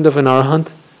the mind of an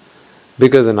arahant?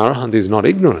 Because an arahant is not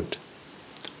ignorant.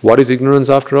 What is ignorance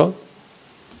after all?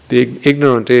 The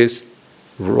ignorant is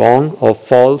wrong or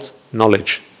false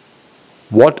knowledge.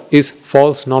 What is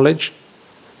false knowledge?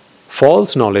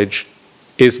 False knowledge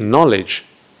is knowledge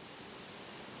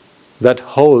that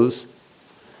holds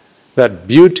that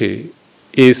beauty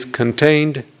is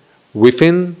contained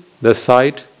within the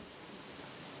sight.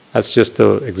 That's just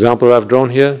the example I've drawn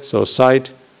here. So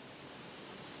sight,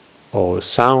 or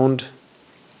sound,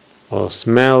 or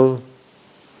smell,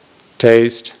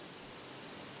 taste,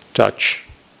 touch.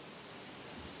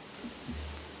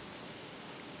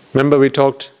 Remember, we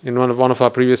talked in one of our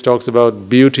previous talks about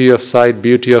beauty of sight,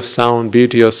 beauty of sound,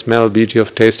 beauty of smell, beauty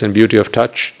of taste, and beauty of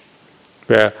touch,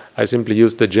 where I simply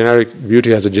used the generic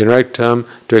beauty as a generic term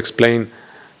to explain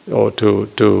or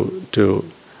to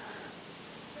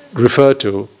refer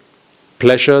to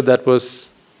pleasure that was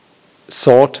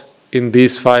sought in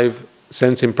these 5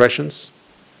 sense impressions.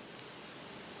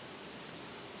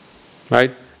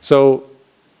 Right? So,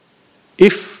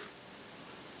 if,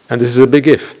 and this is a big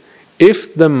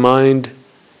if the mind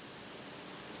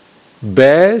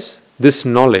bears this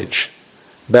knowledge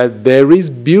that there is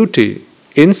beauty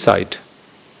in sight,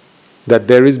 that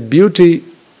there is beauty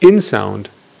in sound,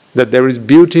 that there is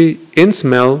beauty in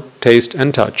smell, taste,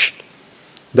 and touch,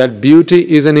 that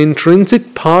beauty is an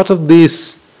intrinsic part of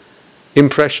these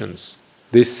impressions,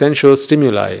 these sensual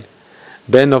stimuli,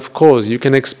 then of course you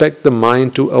can expect the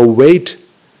mind to await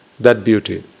that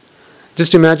beauty.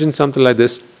 Just imagine something like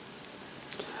this.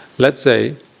 Let's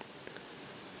say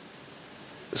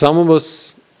someone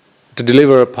was to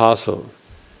deliver a parcel,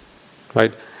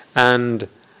 right? And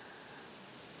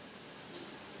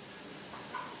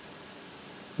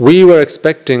we were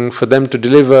expecting for them to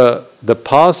deliver the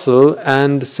parcel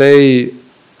and say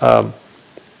a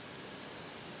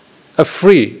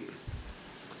free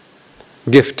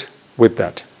gift with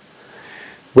that.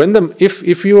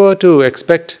 If you were to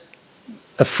expect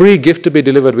a free gift to be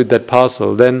delivered with that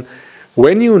parcel, then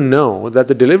when you know that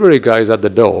the delivery guy is at the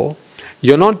door,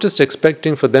 you're not just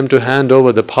expecting for them to hand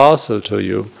over the parcel to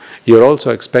you, you're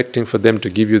also expecting for them to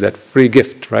give you that free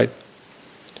gift, right?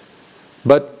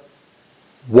 But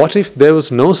what if there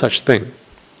was no such thing?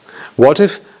 What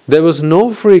if there was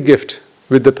no free gift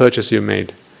with the purchase you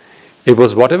made? It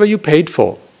was whatever you paid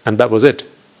for, and that was it.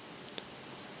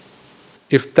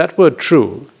 If that were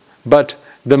true, but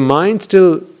the mind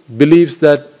still believes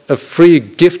that a free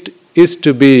gift is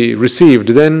to be received,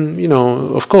 then,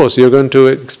 of course, you're going to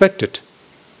expect it.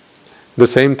 The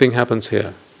same thing happens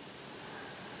here.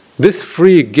 This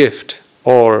free gift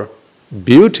or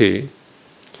beauty,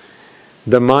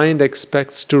 the mind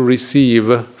expects to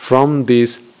receive from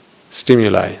these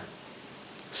stimuli: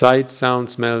 sight, sound,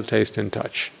 smell, taste, and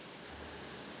touch.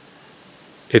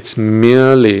 It's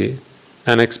merely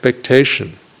an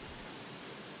expectation.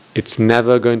 It's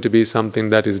never going to be something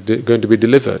that is going to be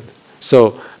delivered.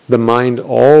 So the mind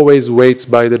always waits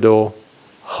by the door,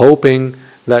 hoping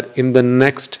that in the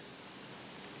next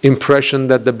impression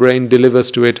that the brain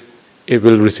delivers to it, it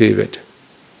will receive it.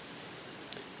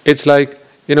 It's like,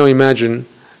 imagine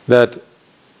that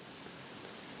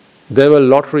there were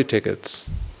lottery tickets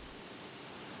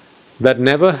that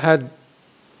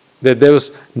there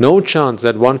was no chance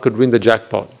that one could win the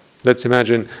jackpot. Let's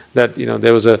imagine that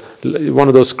there was one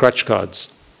of those scratch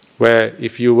cards where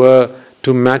if you were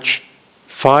to match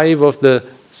 5 of the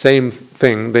same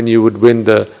thing, then you'd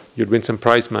win some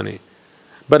prize money.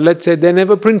 But let's say they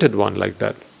never printed one like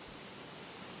that.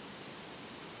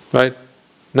 Right?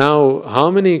 Now,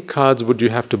 how many cards would you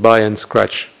have to buy and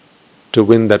scratch to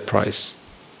win that prize?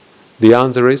 The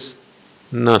answer is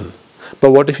none.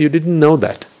 But what if you didn't know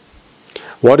that?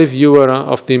 What if you were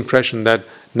of the impression that,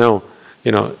 no,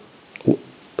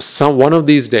 one of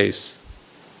these days,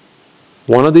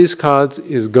 one of these cards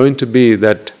is going to be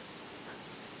that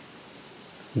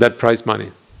prize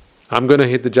money. I'm going to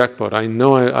hit the jackpot. I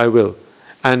know I will.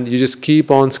 And you just keep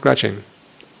on scratching.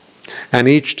 And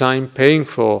each time paying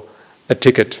for a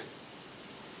ticket,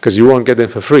 because you won't get them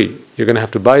for free. You're going to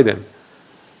have to buy them.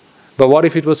 But what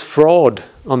if it was fraud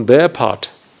on their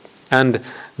part, and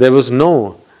there was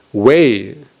no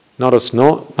way, not a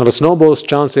snowball's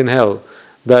chance in hell,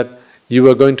 that you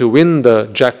were going to win the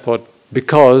jackpot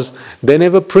because they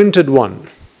never printed one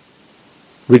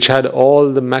which had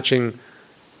all the matching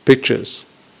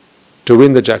pictures to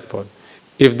win the jackpot?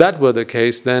 If that were the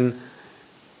case, then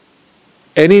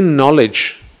any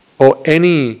knowledge or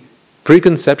any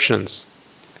preconceptions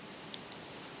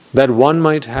that one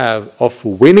might have of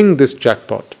winning this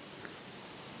jackpot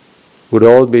would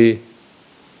all be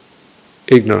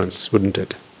ignorance, wouldn't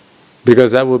it?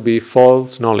 Because that would be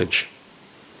false knowledge.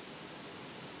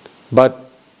 But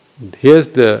here's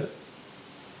the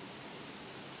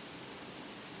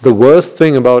worst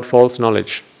thing about false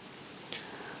knowledge.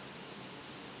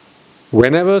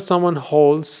 Whenever someone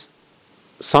holds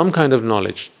some kind of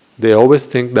knowledge, they always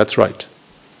think that's right.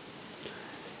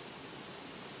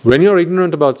 When you're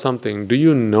ignorant about something, do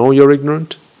you know you're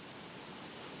ignorant?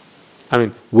 I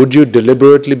mean, would you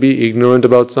deliberately be ignorant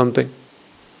about something?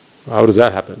 How does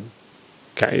that happen?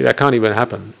 That can't even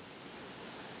happen.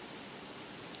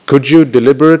 Could you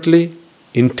deliberately,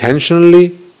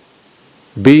 intentionally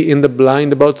be in the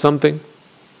blind about something?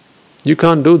 You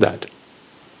can't do that.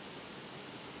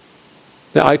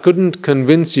 I couldn't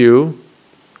convince you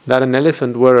that an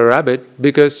elephant were a rabbit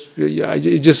because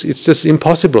it's just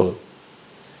impossible.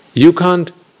 You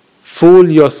can't fool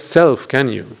yourself, can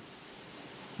you?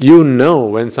 You know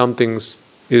when something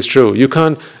is true. You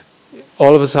can't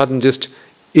all of a sudden just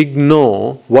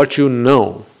ignore what you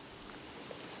know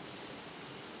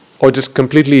or just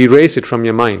completely erase it from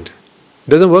your mind. It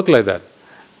doesn't work like that.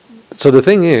 So the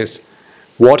thing is,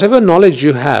 whatever knowledge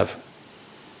you have,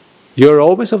 you're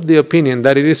always of the opinion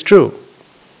that it is true.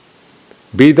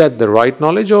 Be that the right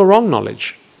knowledge or wrong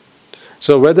knowledge.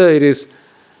 So whether it is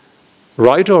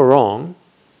right or wrong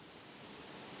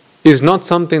is not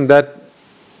something that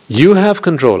you have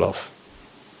control of.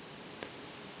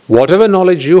 Whatever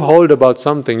knowledge you hold about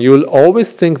something, you will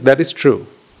always think that is true.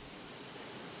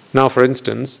 Now, for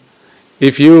instance,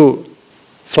 if you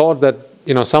thought that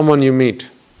someone you meet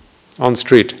on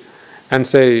street and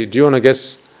say, do you want to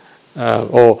guess,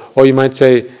 or you might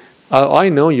say, I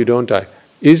know you, don't I?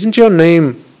 Isn't your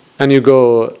name, and you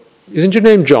go, isn't your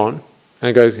name John?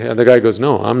 And the guy goes,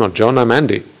 no, I'm not John, I'm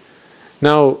Andy.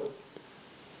 Now,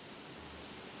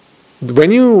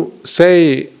 when you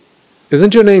say,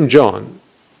 isn't your name John?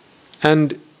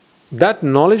 And that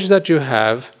knowledge that you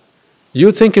have,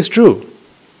 you think is true.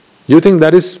 You think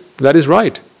that is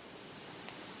right.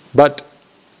 But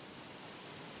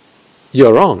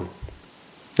you're wrong.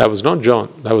 That was not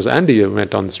John. That was Andy you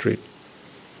met on the street.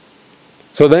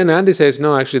 So then Andy says,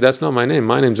 no, actually that's not my name.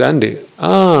 My name's Andy.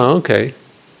 Ah, okay.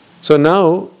 So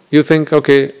now you think,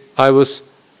 okay, I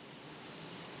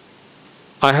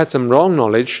had some wrong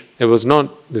knowledge. This was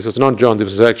not John, this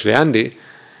was actually Andy.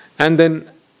 And then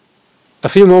a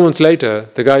few moments later,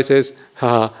 the guy says,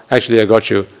 actually I got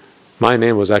you. My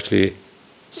name was actually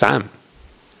Sam.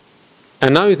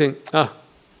 And now you think,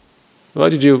 why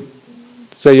did you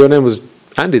say your name was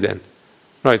Andy then?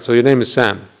 Right, so your name is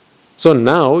Sam. So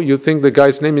now you think the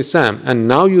guy's name is Sam, and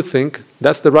now you think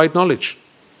that's the right knowledge.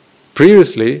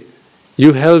 Previously,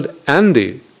 you held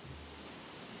Andy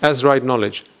as right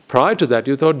knowledge. Prior to that,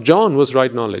 you thought John was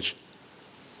right knowledge.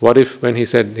 What if when he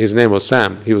said his name was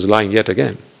Sam, he was lying yet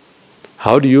again?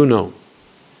 How do you know?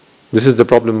 This is the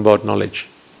problem about knowledge.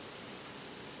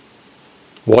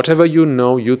 Whatever you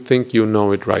know, you think you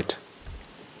know it right.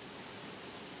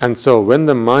 And so when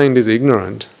the mind is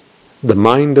ignorant, the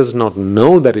mind does not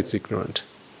know that it's ignorant.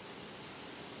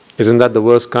 Isn't that the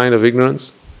worst kind of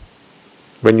ignorance?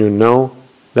 When you know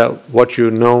that what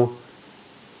you know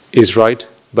is right,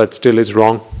 but still is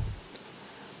wrong.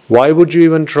 Why would you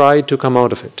even try to come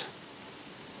out of it?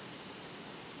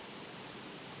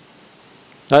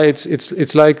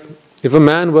 It's like if a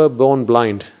man were born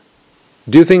blind,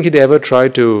 do you think he'd ever try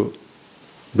to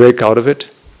break out of it?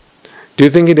 Do you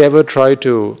think he'd ever try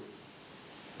to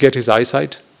get his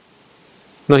eyesight?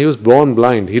 No, he was born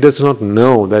blind. He does not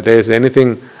know that there is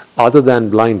anything other than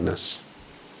blindness.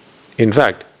 In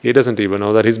fact, he doesn't even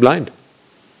know that he's blind.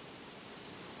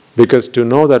 Because to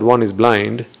know that one is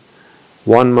blind,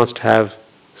 one must have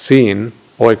seen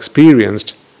or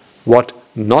experienced what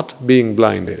not being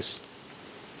blind is.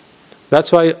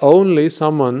 That's why only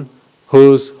someone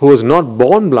who is not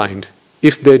born blind,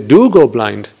 if they do go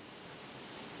blind,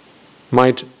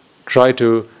 might try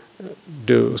to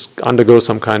undergo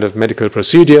some kind of medical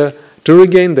procedure to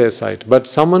regain their sight. But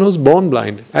someone who's born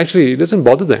blind, actually it doesn't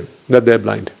bother them that they're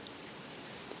blind.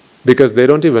 Because they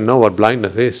don't even know what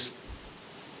blindness is.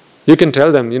 You can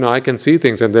tell them, I can see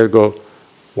things, and they'll go,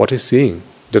 what is seeing?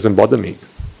 It doesn't bother me.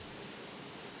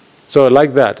 So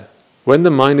like that, when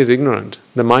the mind is ignorant,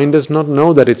 the mind does not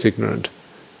know that it's ignorant.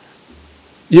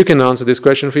 You can answer this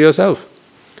question for yourself.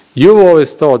 You've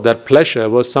always thought that pleasure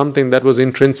was something that was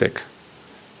intrinsic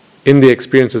in the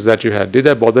experiences that you had. Did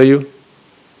that bother you?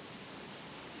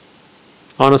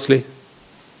 Honestly,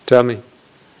 tell me.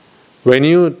 When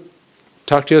you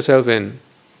tucked yourself in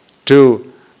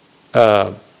to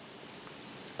a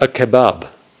kebab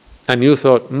and you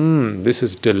thought, this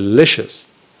is delicious,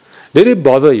 did it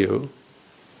bother you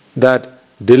that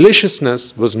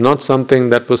deliciousness was not something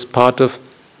that was part of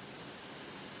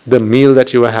the meal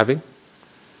that you were having?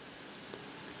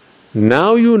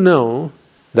 Now you know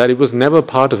that it was never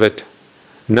part of it.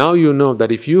 Now you know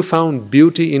that if you found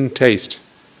beauty in taste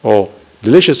or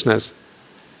deliciousness,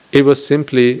 it was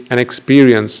simply an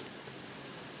experience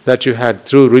that you had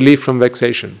through relief from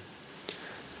vexation.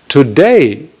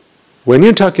 Today, when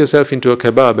you tuck yourself into a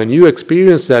kebab and you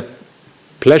experience that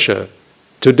pleasure,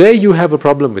 today you have a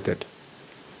problem with it.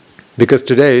 Because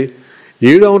today,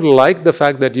 you don't like the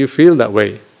fact that you feel that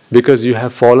way because you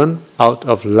have fallen out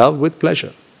of love with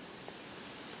pleasure.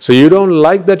 So you don't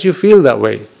like that you feel that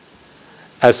way.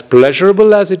 As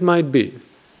pleasurable as it might be,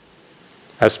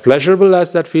 as pleasurable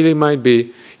as that feeling might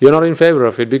be, you're not in favor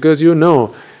of it because you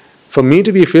know, for me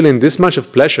to be feeling this much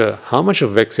of pleasure, how much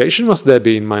of vexation must there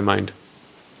be in my mind?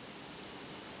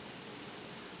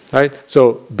 Right?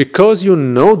 So because you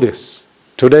know this,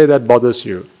 today that bothers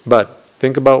you. But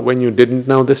think about when you didn't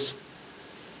know this,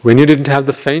 when you didn't have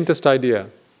the faintest idea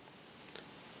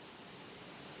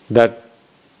that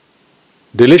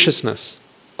deliciousness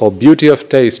or beauty of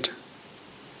taste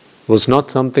was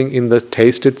not something in the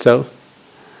taste itself.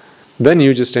 Then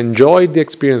you just enjoyed the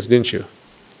experience, didn't you?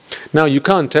 Now you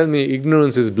can't tell me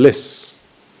ignorance is bliss,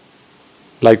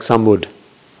 like some would.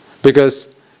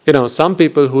 Because, some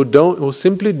people who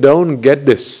simply don't get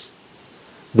this,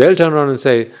 they'll turn around and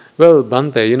say, well,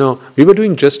 Bhante, we were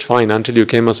doing just fine until you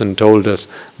came and told us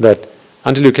that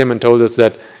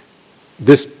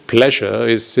this pleasure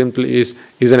is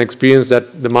an experience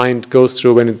that the mind goes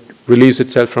through when it relieves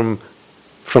itself from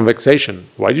vexation.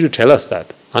 Why did you tell us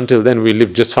that? Until then we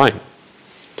lived just fine.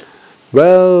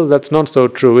 Well, that's not so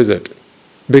true, is it?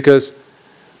 Because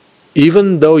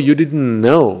even though you didn't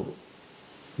know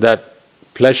that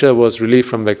pleasure was relief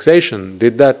from vexation,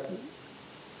 did that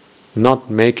not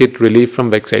make it relief from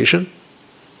vexation?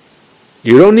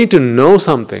 You don't need to know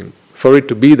something for it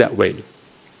to be that way.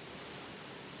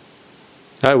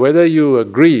 Whether you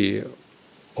agree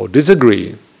or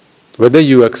disagree, whether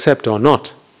you accept or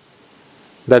not,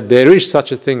 that there is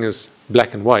such a thing as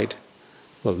black and white,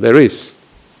 well, there is.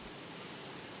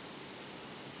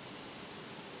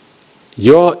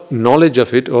 your knowledge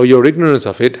of it or your ignorance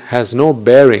of it has no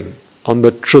bearing on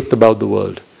the truth about the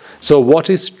world. So what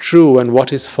is true and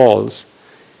what is false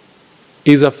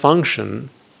is a function,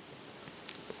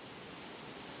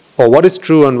 or what is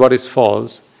true and what is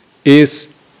false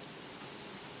is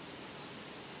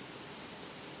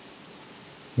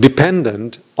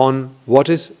dependent on what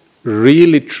is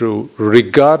really true,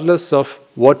 regardless of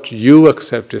what you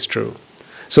accept is true.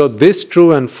 So this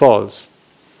true and false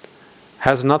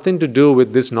has nothing to do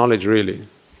with this knowledge really.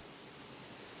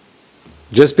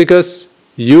 Just because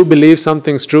you believe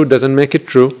something's true doesn't make it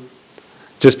true.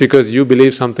 Just because you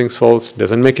believe something's false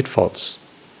doesn't make it false.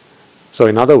 So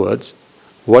in other words,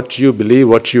 what you believe,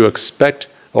 what you expect,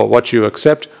 or what you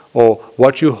accept, or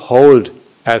what you hold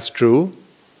as true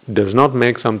does not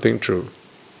make something true.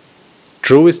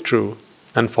 True is true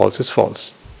and false is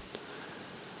false.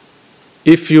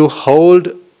 If you hold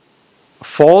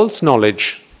false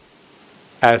knowledge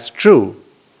as true,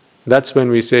 that's when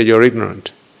we say you're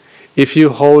ignorant. If you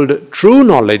hold true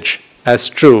knowledge as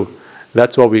true,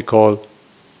 that's what we call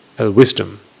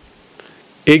wisdom.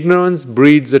 Ignorance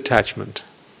breeds attachment.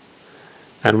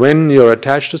 And when you're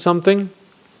attached to something,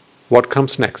 what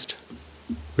comes next?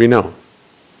 We know.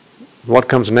 What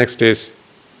comes next is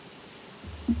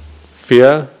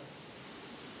fear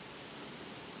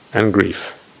and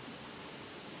grief.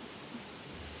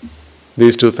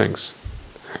 These two things.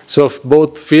 So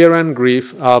both fear and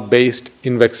grief are based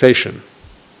in vexation.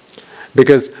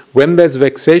 Because when there's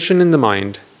vexation in the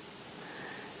mind,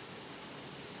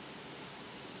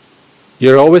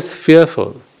 you're always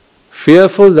fearful.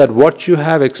 Fearful that what you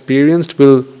have experienced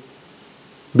will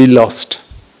be lost,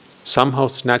 somehow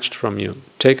snatched from you,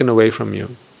 taken away from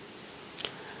you.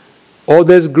 Or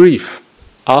there's grief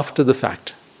after the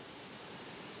fact,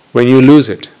 when you lose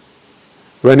it,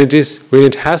 when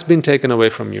it has been taken away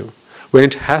from you, when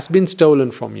it has been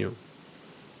stolen from you,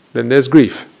 then there's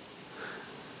grief.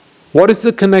 What is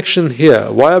the connection here?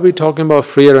 Why are we talking about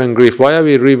fear and grief? Why are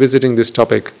we revisiting this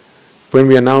topic when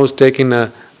we are now taking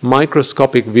a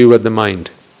microscopic view at the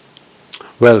mind?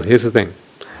 Well, here's the thing.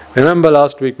 Remember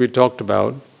last week we talked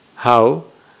about how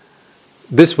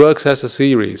this works as a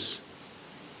series,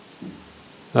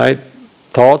 right?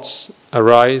 Thoughts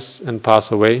arise and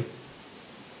pass away,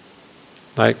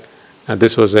 right? And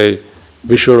this was a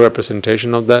visual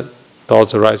representation of that.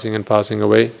 Thoughts arising and passing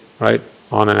away, right?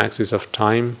 On an axis of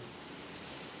time.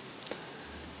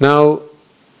 Now,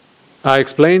 I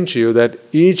explained to you that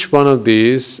each one of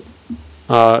these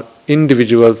are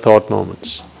individual thought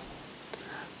moments.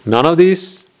 None of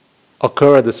these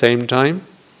occur at the same time.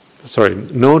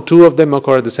 No two of them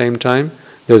occur at the same time.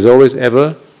 There's always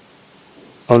ever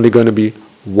only going to be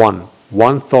one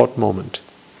thought moment.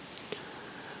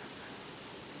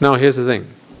 Now here's the thing.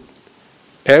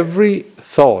 Every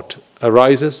thought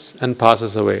arises and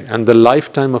passes away, and the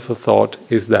lifetime of a thought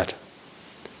is that.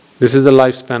 This is the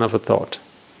lifespan of a thought.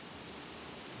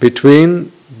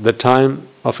 Between the time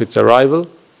of its arising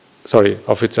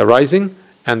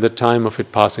and the time of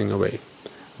it passing away.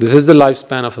 This is the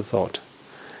lifespan of a thought.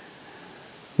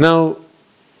 Now,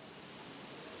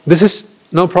 this is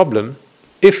no problem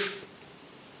if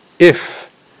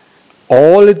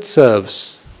all it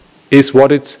serves is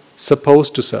what it's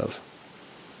supposed to serve.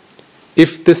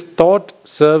 If this thought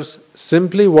serves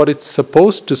simply what it's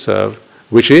supposed to serve,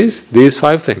 which is these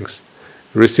 5 things: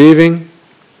 receiving,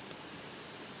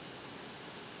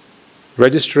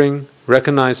 registering,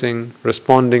 recognizing,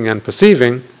 responding, and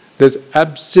perceiving, there's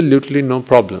absolutely no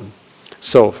problem.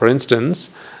 So, for instance,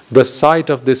 the sight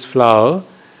of this flower,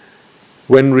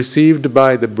 when received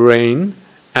by the brain,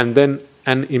 and then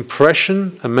an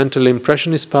impression, a mental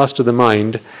impression is passed to the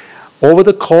mind, over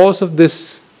the course of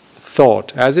this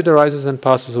thought, as it arises and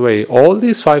passes away, all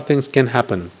these 5 things can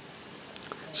happen.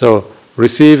 So,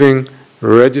 receiving,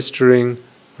 registering,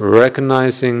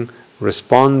 recognizing,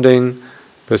 responding,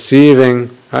 perceiving,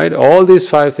 right? All these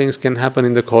 5 things can happen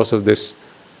in the course of this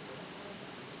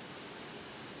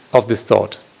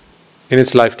thought, in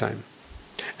its lifetime.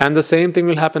 And the same thing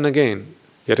will happen again,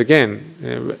 yet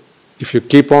again. If you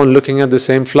keep on looking at the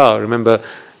same flower, remember,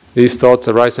 these thoughts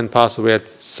arise and pass away at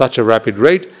such a rapid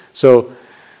rate. So,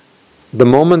 the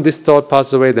moment this thought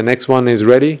passes away, the next one is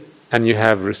ready, and you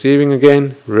have receiving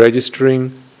again,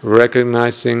 registering,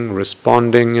 recognizing,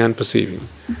 responding, and perceiving.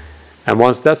 And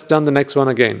once that's done, the next one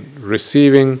again,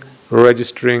 receiving,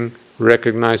 registering,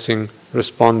 recognizing,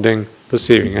 responding,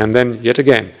 perceiving. And then yet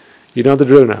again, you know the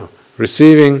drill now,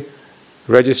 receiving,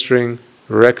 registering,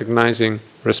 recognizing,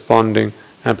 responding,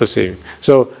 and perceiving.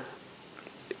 So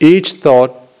each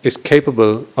thought is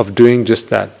capable of doing just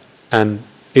that, and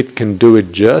it can do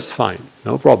it just fine,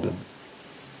 no problem.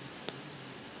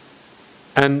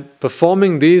 And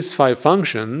performing these 5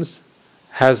 functions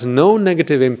has no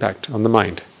negative impact on the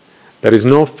mind. There is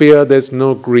no fear, there's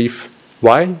no grief.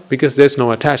 Why? Because there's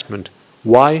no attachment.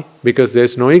 Why? Because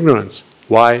there's no ignorance.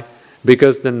 Why?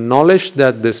 Because the knowledge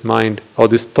that this mind or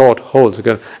this thought holds,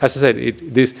 as I said,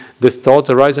 these thoughts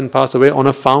arise and pass away on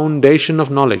a foundation of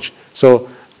knowledge. So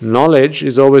knowledge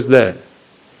is always there.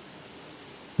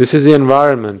 This is the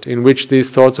environment in which these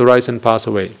thoughts arise and pass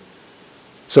away.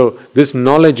 So this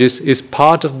knowledge is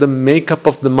part of the makeup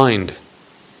of the mind.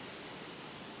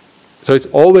 So it's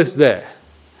always there.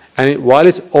 And while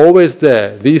it's always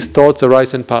there, these thoughts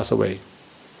arise and pass away.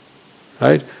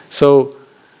 Right? So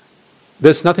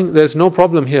there's no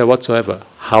problem here whatsoever.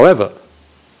 However,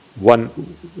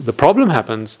 the problem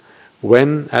happens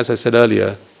when, as I said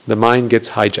earlier, the mind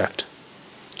gets hijacked.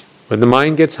 When the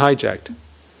mind gets hijacked,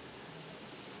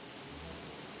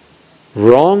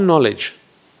 wrong knowledge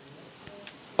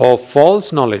or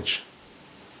false knowledge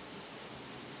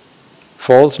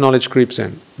creeps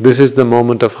in. This is the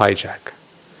moment of hijack.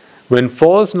 When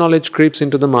false knowledge creeps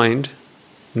into the mind,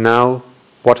 now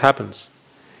what happens?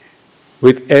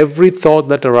 With every thought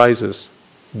that arises,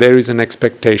 there is an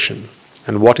expectation.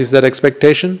 And what is that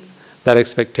expectation? That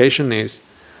expectation is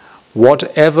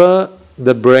whatever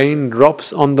the brain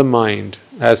drops on the mind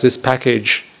as this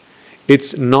package,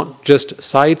 it's not just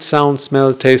sight, sound,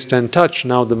 smell, taste and touch.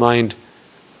 Now the mind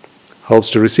hopes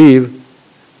to receive.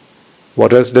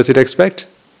 What else does it expect?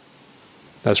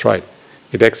 That's right.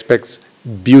 It expects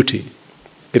beauty.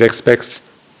 It expects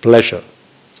pleasure.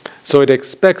 So it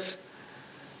expects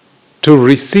to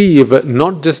receive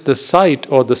not just the sight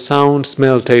or the sound,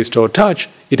 smell, taste or touch.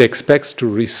 It expects to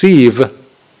receive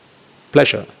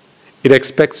pleasure. It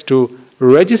expects to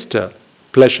register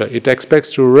pleasure. It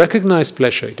expects to recognize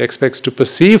pleasure. It expects to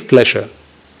perceive pleasure.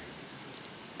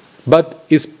 But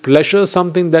is pleasure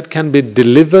something that can be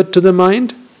delivered to the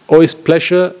mind? Or is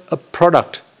pleasure a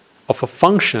product of a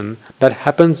function that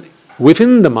happens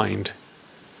within the mind?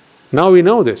 Now we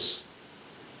know this.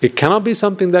 It cannot be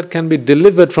something that can be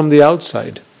delivered from the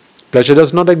outside. Pleasure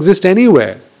does not exist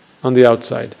anywhere on the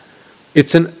outside.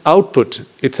 It's an output,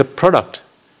 it's a product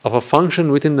of a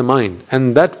function within the mind.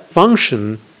 And that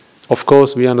function, of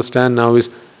course, we understand now is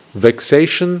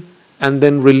vexation and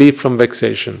then relief from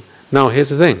vexation. Now here's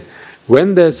the thing.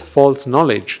 When there's false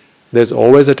knowledge, there's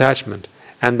always attachment.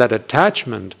 And that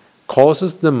attachment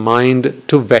causes the mind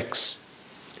to vex.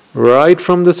 Right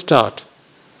from the start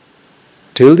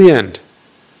till the end,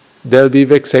 there'll be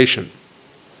vexation.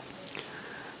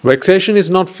 Vexation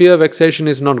is not fear, vexation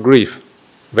is not grief.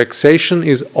 Vexation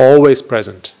is always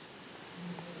present.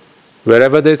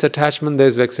 Wherever there's attachment,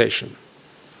 there's vexation.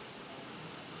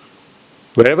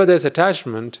 Wherever there's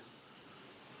attachment,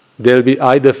 there'll be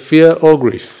either fear or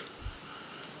grief.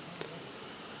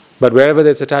 But wherever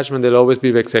there's attachment, there'll always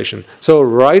be vexation. So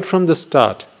right from the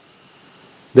start,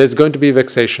 there's going to be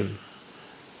vexation.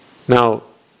 Now,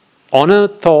 on a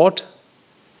thought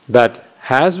that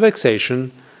has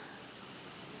vexation,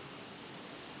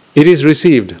 it is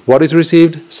received. What is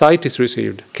received? Sight is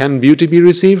received. Can beauty be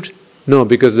received? No,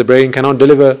 because the brain cannot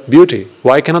deliver beauty.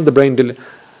 Why can't the brain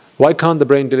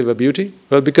deliver beauty?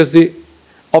 Well, because the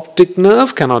optic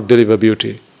nerve cannot deliver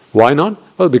beauty. Why not?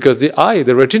 Well, because the eye,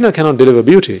 the retina cannot deliver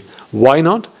beauty. Why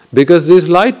not? Because these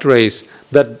light rays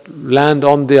that land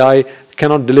on the eye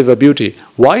cannot deliver beauty.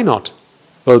 Why not?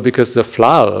 Well, because the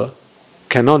flower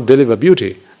cannot deliver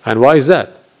beauty. And why is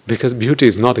that? Because beauty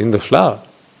is not in the flower.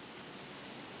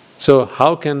 So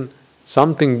how can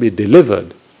something be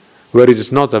delivered where it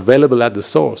is not available at the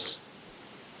source?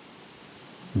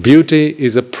 Beauty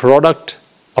is a product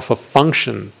of a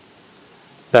function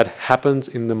that happens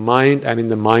in the mind and in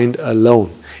the mind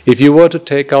alone. If you were to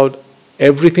take out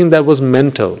everything that was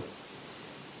mental,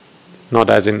 not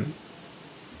as in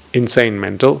insane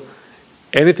mental,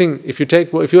 anything, if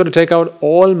you were to take out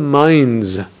all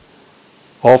minds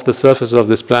off the surface of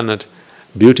this planet,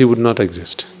 beauty would not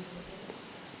exist.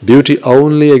 Beauty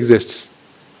only exists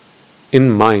in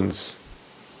minds,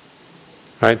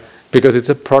 right? Because it's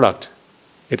a product.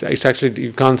 It's actually,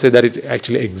 you can't say that it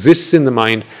actually exists in the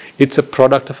mind. It's a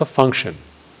product of a function.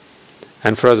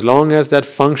 And for as long as that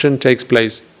function takes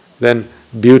place, then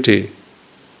beauty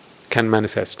can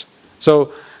manifest.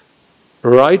 So,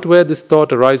 right where this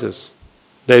thought arises,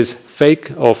 there's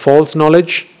fake or false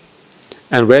knowledge.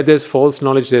 And where there's false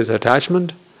knowledge, there's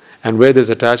attachment. And where there's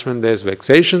attachment, there's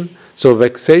vexation. So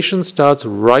vexation starts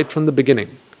right from the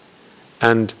beginning.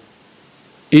 And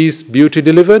is beauty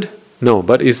delivered? No.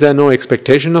 But is there no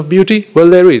expectation of beauty? Well,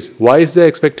 there is. Why is there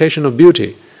expectation of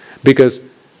beauty? Because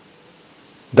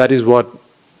that is what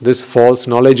this false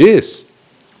knowledge is.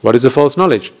 What is the false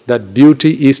knowledge? That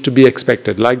beauty is to be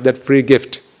expected, like that free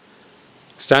gift.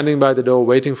 Standing by the door,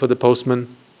 waiting for the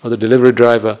postman or the delivery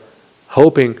driver,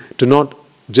 hoping to not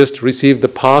just receive the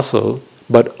parcel,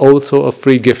 but also a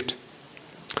free gift.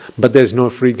 But there's no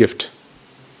free gift.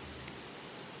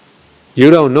 You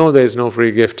don't know there's no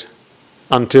free gift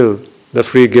until the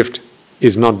free gift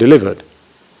is not delivered.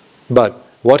 But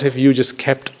what if you just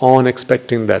kept on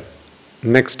expecting that?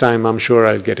 Next time I'm sure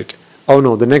I'll get it. Oh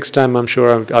no, the next time I'm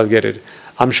sure I'll get it.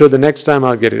 I'm sure the next time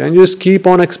I'll get it. And you just keep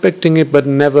on expecting it, but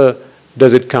never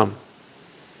does it come.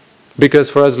 Because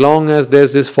for as long as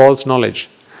there's this false knowledge,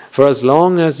 for as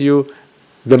long as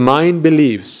the mind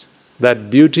believes that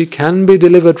beauty can be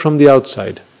delivered from the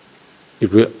outside,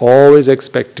 it will always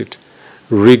expect it,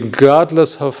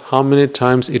 regardless of how many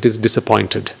times it is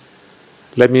disappointed.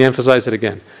 Let me emphasize it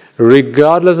again.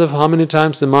 Regardless of how many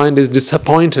times the mind is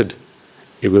disappointed,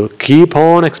 it will keep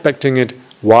on expecting it.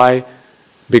 Why?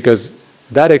 Because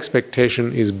that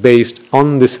expectation is based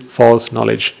on this false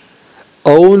knowledge.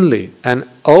 Only and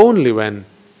only when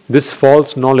this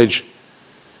false knowledge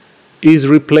is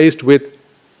replaced with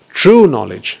true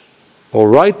knowledge or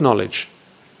right knowledge,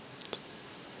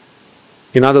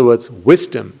 in other words,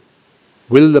 wisdom,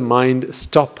 will the mind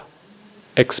stop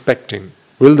expecting?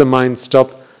 Will the mind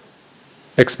stop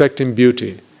expecting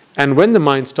beauty? And when the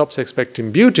mind stops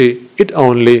expecting beauty, it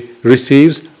only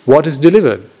receives what is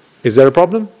delivered. Is there a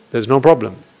problem? There's no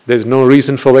problem. There's no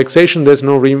reason for vexation. There's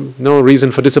no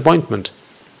reason for disappointment.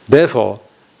 Therefore,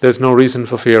 there's no reason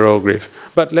for fear or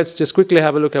grief. But let's just quickly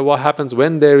have a look at what happens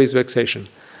when there is vexation.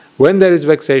 When there is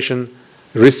vexation,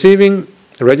 receiving,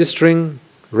 registering,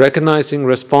 recognizing,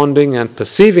 responding, and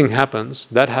perceiving happens.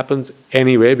 That happens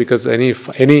anyway, because any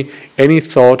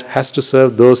thought has to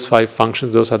serve those 5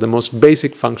 functions. Those are the most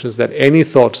basic functions that any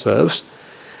thought serves.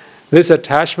 This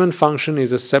attachment function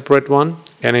is a separate one,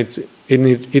 and it's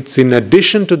in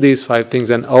addition to these 5 things,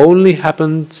 and only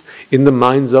happens in the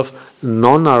minds of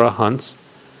non-arahants.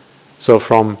 So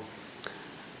from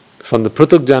the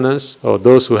Pruthugjanas, or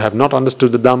those who have not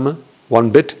understood the Dhamma one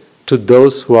bit, to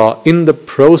those who are in the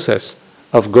process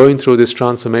of going through this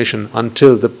transformation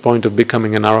until the point of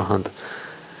becoming an arahant.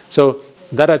 So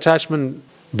that attachment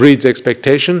breeds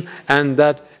expectation, and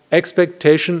that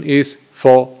expectation is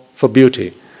for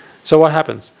beauty. So what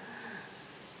happens?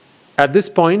 At this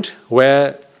point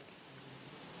where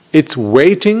it's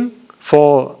waiting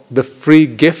for the free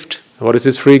gift, what is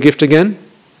this free gift again?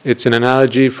 It's an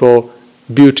analogy for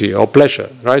beauty or pleasure,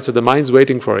 right? So the mind's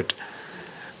waiting for it.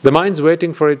 The mind's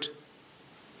waiting for it,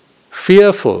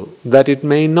 fearful that it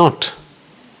may not,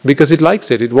 because it likes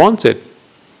it, it wants it.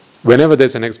 Whenever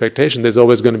there's an expectation, there's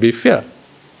always going to be fear.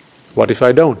 What if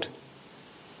I don't?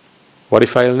 What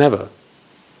if I'll never?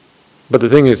 But the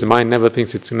thing is, the mind never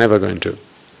thinks it's never going to.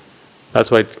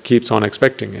 That's why it keeps on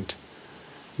expecting it.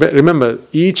 But remember,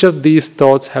 each of these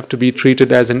thoughts have to be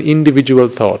treated as an individual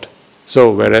thought.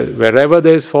 So wherever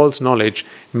there is false knowledge,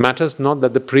 it matters not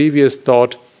that the previous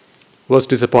thought was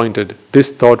disappointed.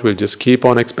 This thought will just keep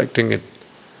on expecting it,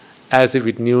 as if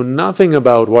it knew nothing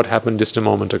about what happened just a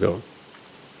moment ago.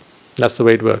 That's the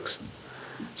way it works.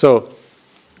 So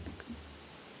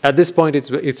at this point,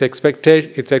 it's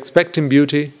expecting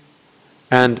beauty.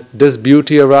 And does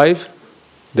beauty arrive?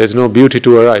 There's no beauty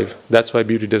to arrive. That's why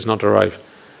beauty does not arrive.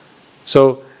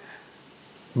 So,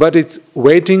 but it's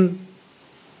waiting.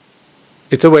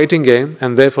 It's a waiting game,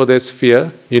 and therefore there's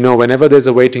fear. You know, whenever there's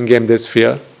a waiting game, there's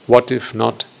fear. What if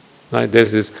not? Right?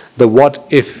 There's the what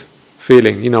if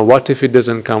feeling. You know, what if it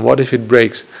doesn't come? What if it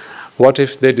breaks? What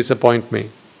if they disappoint me?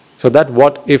 So that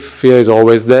what if fear is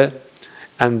always there.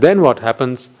 And then what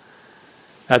happens?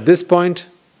 At this point,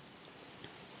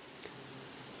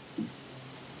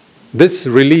 this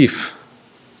relief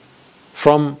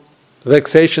from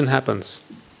vexation happens.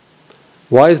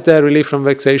 Why is there relief from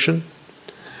vexation?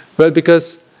 Well,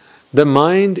 because the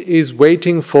mind is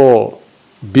waiting for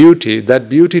beauty. That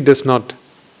beauty does not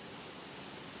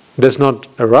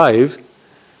arrive,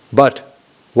 but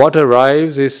what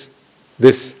arrives is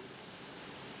this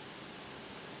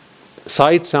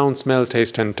sight, sound, smell,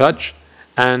 taste and touch.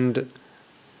 And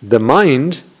the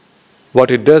mind, what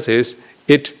it does is,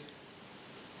 it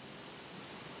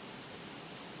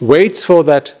waits for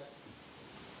that,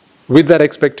 with that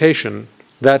expectation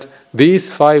that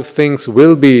these 5 things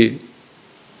will be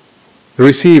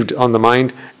received on the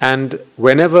mind, and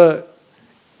whenever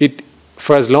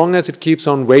for as long as it keeps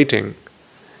on waiting,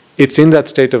 it's in that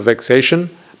state of vexation,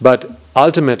 but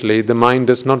ultimately the mind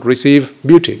does not receive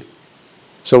beauty.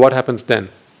 So what happens then?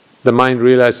 The mind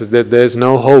realizes that there's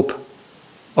no hope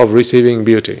of receiving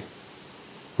beauty.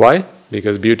 Why?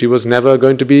 Because beauty was never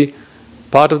going to be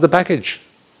part of the package.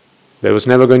 There was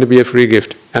never going to be a free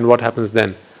gift. And what happens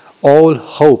then? All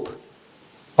hope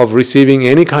of receiving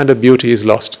any kind of beauty is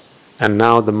lost. And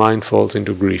now the mind falls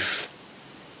into grief.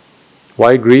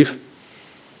 Why grief?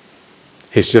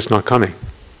 It's just not coming.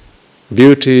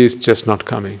 Beauty is just not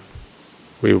coming.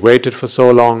 We waited for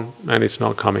so long and it's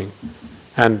not coming.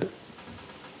 And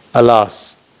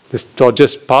alas, this thought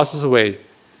just passes away,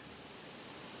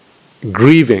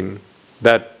 grieving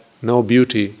that no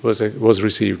beauty was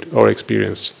received or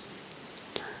experienced.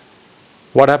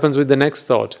 What happens with the next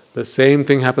thought? The same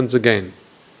thing happens again.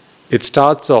 It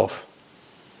starts off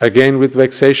again with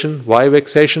vexation. Why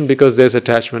vexation? Because there's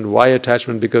attachment. Why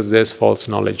attachment? Because there's false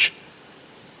knowledge.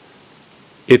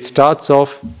 It starts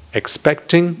off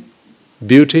expecting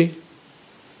beauty,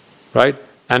 right?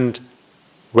 And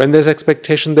when there's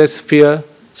expectation, there's fear.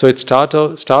 So it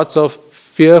starts off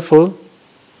fearful.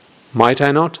 Might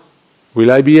I not? Will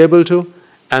I be able to?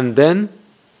 And then,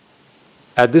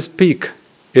 at this peak,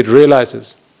 it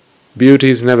realizes beauty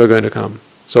is never going to come.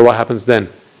 So what happens then?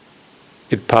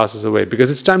 It passes away, because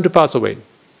it's time to pass away.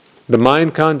 The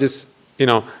mind can't just,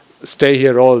 stay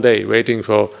here all day waiting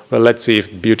for, well, let's see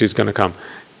if beauty is going to come.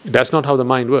 That's not how the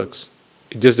mind works.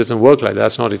 It just doesn't work like that.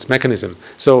 That's not its mechanism.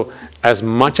 So as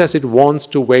much as it wants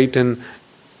to wait and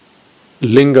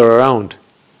linger around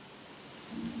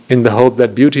in the hope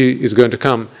that beauty is going to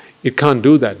come, it can't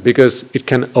do that, because it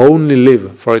can only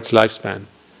live for its lifespan.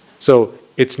 So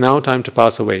it's now time to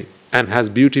pass away. And has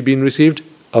beauty been received?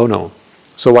 Oh no.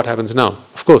 So what happens now?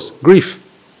 Of course, grief.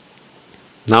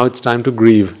 Now it's time to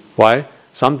grieve. Why?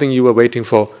 Something you were waiting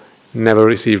for never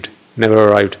received, never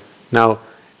arrived. Now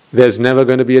there's never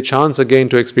going to be a chance again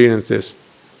to experience this.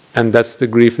 And that's the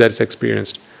grief that's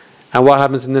experienced. And what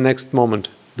happens in the next moment?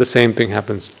 The same thing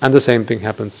happens, and the same thing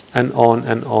happens, and on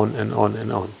and on and on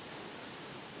and on.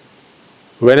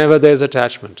 Whenever there's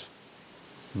attachment,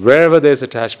 wherever there's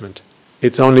attachment,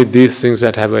 it's only these things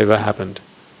that have ever happened.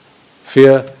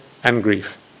 Fear and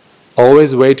grief.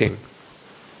 Always waiting,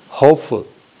 hopeful,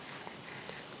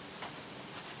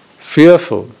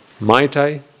 fearful. Might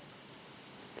I?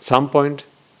 At some point,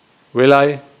 will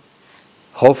I?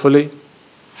 Hopefully,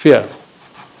 fear,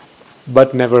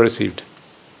 but never received.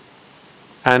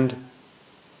 And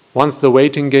once the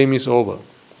waiting game is over,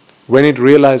 when it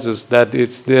realizes that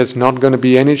there's not going to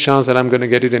be any chance that I'm going to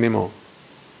get it anymore,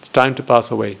 it's time to pass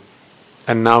away.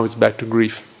 And now it's back to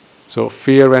grief. So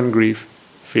fear and grief,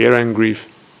 fear and grief,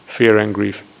 fear and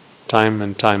grief, time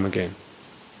and time again.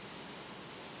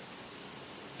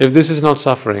 If this is not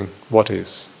suffering, what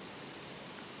is?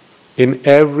 In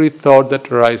every thought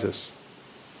that arises,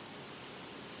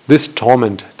 this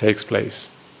torment takes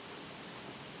place.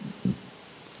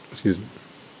 Excuse me.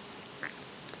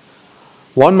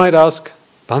 One might ask,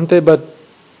 Bhante, but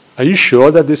are you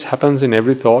sure that this happens in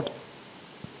every thought?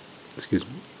 Excuse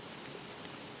me.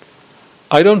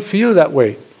 I don't feel that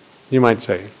way, you might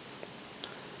say.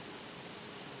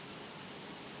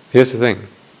 Here's the thing.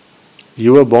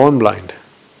 You were born blind.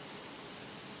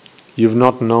 You've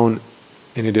not known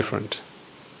any different.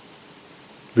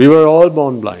 We were all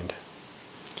born blind.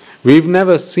 We've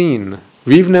never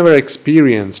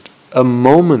experienced a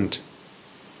moment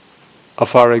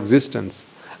of our existence,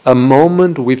 a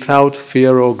moment without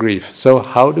fear or grief. So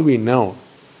how do we know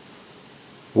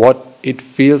what it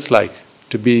feels like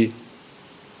to be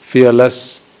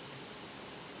fearless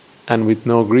and with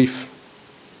no grief?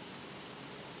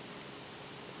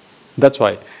 That's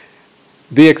why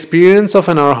the experience of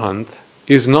an arahant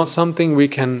is not something we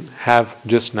can have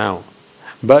just now,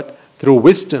 but through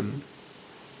wisdom,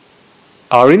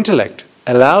 our intellect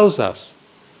allows us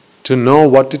to know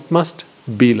what it must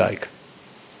be like.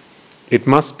 It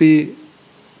must be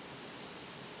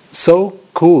so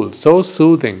cool, so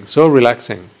soothing, so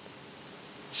relaxing,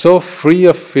 so free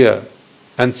of fear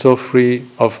and so free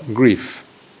of grief.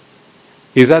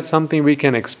 Is that something we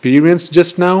can experience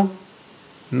just now?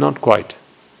 Not quite.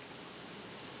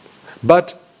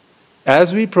 But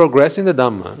as we progress in the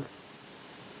Dhamma,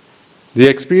 the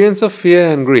experience of fear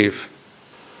and grief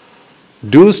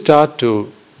do start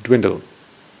to dwindle,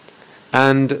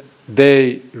 and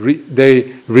they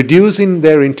reduce in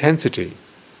their intensity.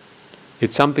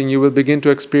 It's something you will begin to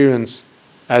experience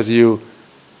as you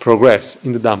progress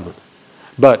in the Dhamma.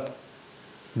 But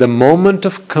the moment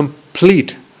of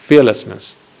complete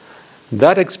fearlessness,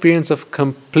 that experience of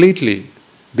completely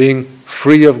being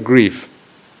free of grief,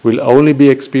 will only be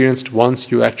experienced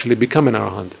once you actually become an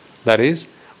arahant. That is,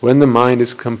 when the mind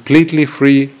is completely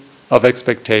free of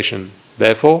expectation,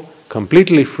 therefore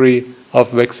completely free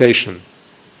of vexation,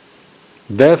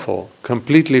 therefore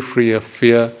completely free of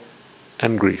fear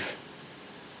and grief.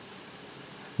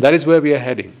 That is where we are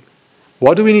heading.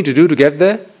 What do we need to do to get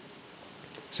there?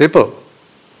 Simple.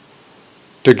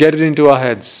 To get it into our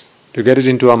heads, to get it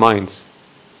into our minds,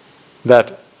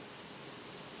 that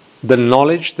the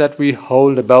knowledge that we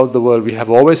hold about the world, we have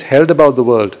always held about the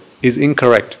world, is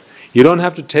incorrect. You don't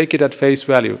have to take it at face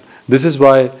value. This is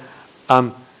why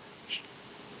I'm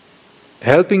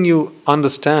helping you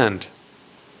understand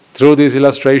through these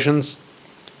illustrations,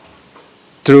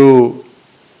 through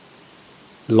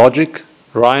logic,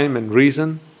 rhyme and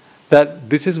reason, that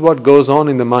this is what goes on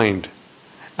in the mind.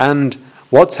 And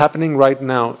what's happening right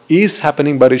now is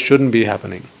happening, but it shouldn't be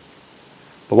happening.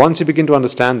 But once you begin to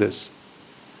understand this,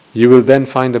 you will then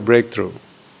find a breakthrough.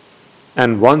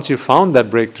 And once you have found that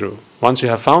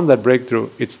breakthrough,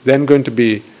 it's then going to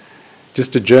be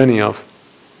just a journey of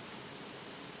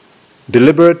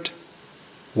deliberate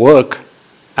work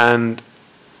and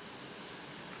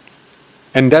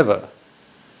endeavor.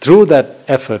 Through that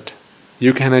effort,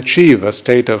 you can achieve a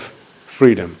state of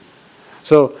freedom.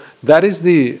 So that is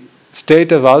the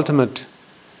state of ultimate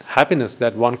happiness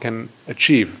that one can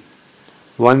achieve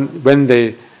when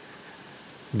they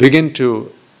begin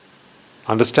to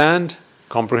understand,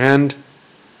 comprehend,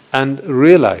 and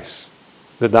realize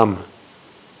the Dhamma.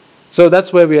 So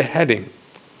that's where we are heading.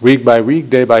 Week by week,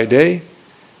 day by day,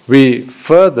 we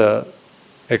further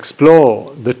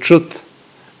explore the truth,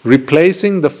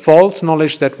 replacing the false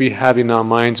knowledge that we have in our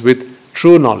minds with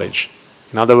true knowledge.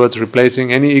 In other words,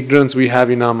 replacing any ignorance we have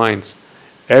in our minds,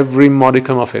 every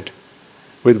modicum of it,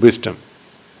 with wisdom.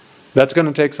 That's going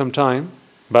to take some time,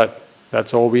 but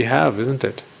that's all we have, isn't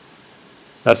it?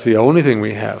 That's the only thing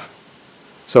we have.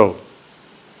 So,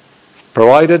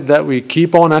 provided that we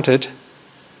keep on at it,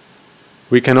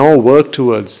 we can all work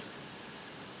towards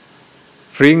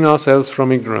freeing ourselves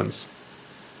from ignorance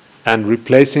and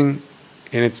replacing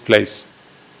in its place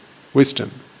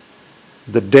wisdom.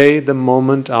 The day, the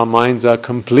moment our minds are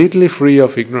completely free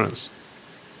of ignorance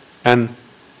and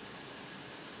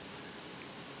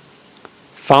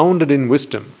founded in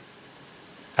wisdom,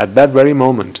 at that very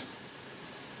moment,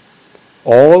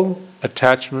 all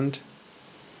attachment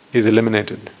is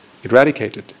eliminated,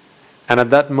 eradicated. And at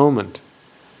that moment,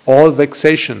 all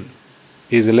vexation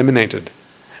is eliminated.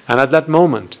 And at that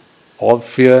moment, all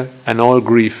fear and all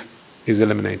grief is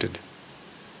eliminated.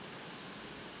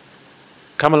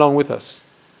 Come along with us,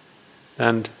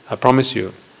 and I promise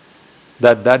you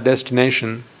that that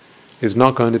destination is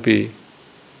not going to be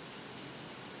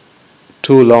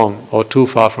too long or too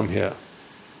far from here.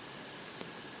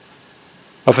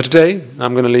 But for today,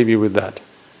 I'm going to leave you with that.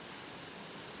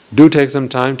 Do take some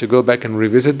time to go back and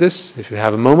revisit this if you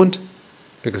have a moment,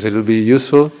 because it will be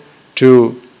useful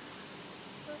to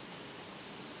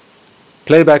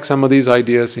play back some of these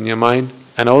ideas in your mind,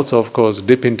 and also, of course,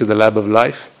 dip into the lab of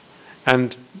life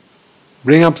and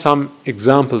bring up some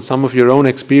examples, some of your own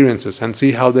experiences, and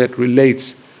see how that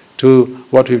relates to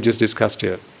what we've just discussed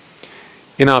here.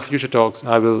 In our future talks,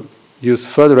 I will use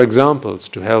further examples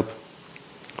to help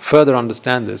further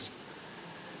understand this,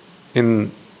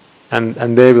 and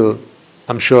they will,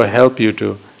 I'm sure, help you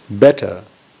to better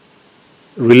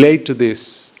relate to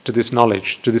this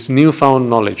knowledge, to this newfound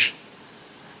knowledge.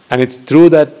 And it's through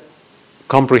that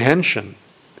comprehension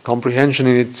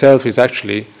in itself is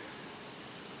actually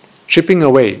chipping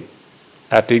away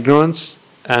at ignorance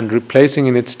and replacing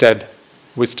in its stead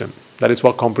wisdom. That is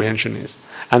what comprehension is.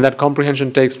 And that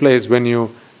comprehension takes place when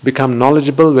you become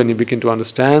knowledgeable, when you begin to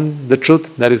understand the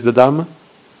truth, that is the Dhamma.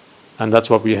 And that's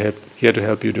what we are here to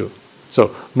help you do.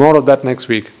 So, more of that next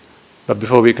week. But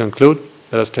before we conclude,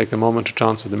 let us take a moment to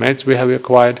transfer the merits we have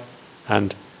acquired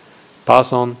and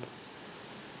pass on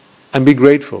and be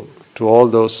grateful to all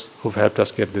those who've helped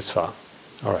us get this far.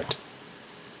 All right.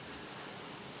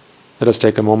 Let us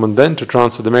take a moment then to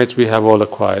transfer the merits we have all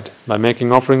acquired by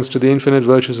making offerings to the infinite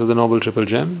virtues of the Noble Triple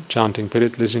Gem, chanting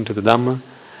Pirit, listening to the Dhamma,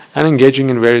 and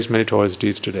engaging in various meritorious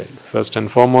deeds today. First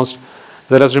and foremost,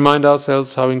 let us remind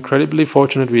ourselves how incredibly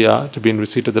fortunate we are to be in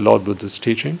receipt of the Lord Buddha's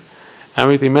teaching, and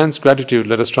with immense gratitude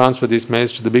let us transfer these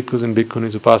merits to the bhikkhus and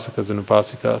bhikkhunis, upasakas and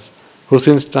upasikas, who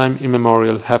since time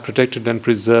immemorial have protected and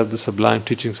preserved the sublime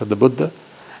teachings of the Buddha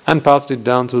and passed it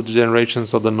down through the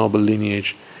generations of the noble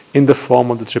lineage in the form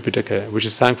of the Tripitaka, which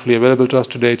is thankfully available to us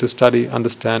today to study,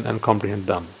 understand and comprehend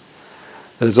Dhamma.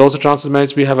 Let us also transfer the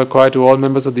merits we have acquired to all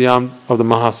members of the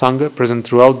Mahasangha present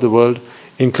throughout the world,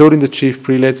 including the chief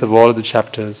prelates of all of the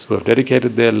chapters, who have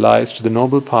dedicated their lives to the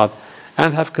noble path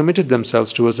and have committed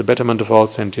themselves towards the betterment of all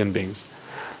sentient beings.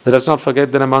 Let us not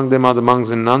forget that among them are the monks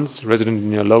and nuns resident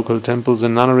in your local temples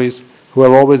and nunneries, who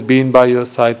have always been by your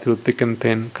side through thick and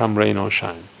thin, come rain or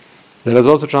shine. Let us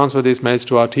also transfer these merits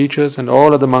to our teachers and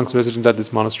all other monks resident at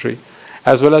this monastery,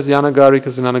 as well as the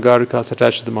Anagarikas and Anagarikas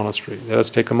attached to the monastery. Let us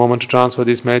take a moment to transfer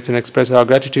these merits and express our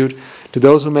gratitude to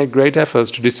those who make great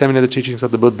efforts to disseminate the teachings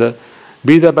of the Buddha,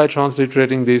 be that by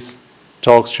transliterating these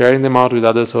talks, sharing them out with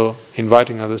others, or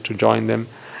inviting others to join them.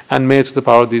 And may through the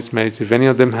power of these merits, if any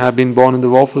of them have been born in the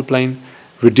woeful plane,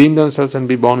 redeem themselves and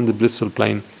be born in the blissful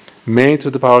plane. May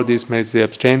through the power of these merits they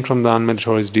abstain from the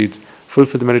unmeritorious deeds,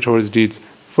 fulfill the meritorious deeds,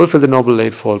 fulfill the noble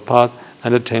eightfold path,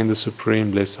 and attain the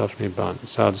supreme bliss of Nibbana.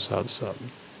 Sadhu, sadhu, sadhu.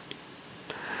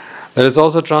 Let us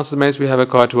also transfer the merits we have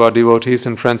acquired to our devotees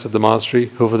and friends of the monastery,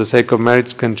 who for the sake of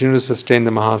merits continue to sustain the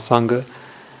Mahasangha.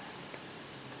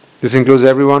 This includes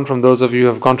everyone from those of you who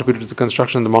have contributed to the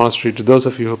construction of the monastery to those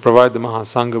of you who provide the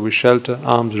Mahasangha with shelter,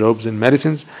 alms, robes, and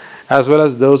medicines, as well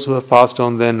as those who have passed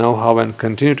on their know-how and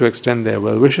continue to extend their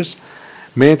well wishes.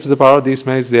 May through the power of these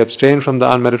merits they abstain from the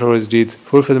unmeritorious deeds,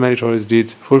 fulfill the meritorious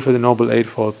deeds, fulfill the noble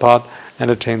eightfold path,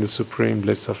 and attain the supreme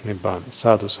bliss of Nibbana.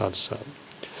 Sadhu, sadhu, sadhu.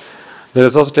 Let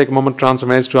us also take a moment to transfer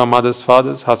merits to our mothers,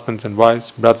 fathers, husbands and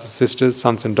wives, brothers and sisters,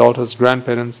 sons and daughters,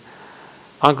 grandparents,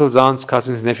 uncles, aunts,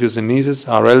 cousins, nephews and nieces,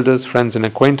 our elders, friends and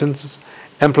acquaintances,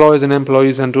 employers and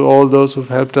employees, and to all those who have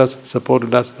helped us,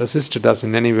 supported us, assisted us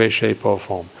in any way, shape or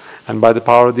form. And by the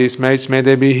power of these merits, may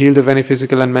they be healed of any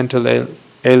physical and mental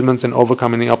ailments and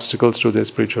overcome any obstacles to their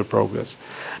spiritual progress.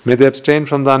 May they abstain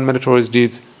from the unmeritorious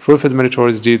deeds, fulfill the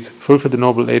meritorious deeds, fulfill the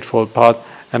noble eightfold path,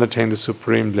 and attain the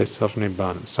supreme bliss of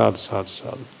Nibbana. Sadhu, sadhu,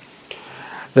 sadhu.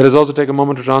 Let us also take a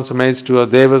moment to transfer merits to our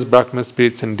devas, brahmas,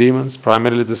 spirits and demons,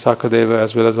 primarily the Sakadeva,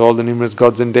 as well as all the numerous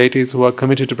gods and deities who are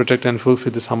committed to protect and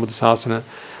fulfill the Sambuddhasasana.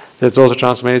 Let us also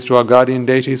transfer merits to our guardian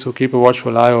deities who keep a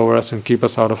watchful eye over us and keep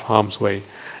us out of harm's way.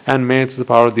 And may through the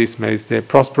power of these merits they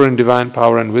prosper in divine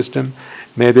power and wisdom.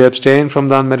 May they abstain from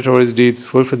the unmeritorious deeds,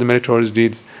 fulfill the meritorious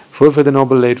deeds, fulfill the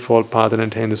noble eightfold path, and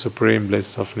attain the supreme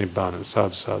bliss of Nibbana.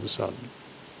 Sadhu, sadhu, sadhu.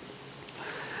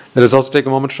 Let us also take a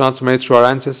moment to transfer merits to our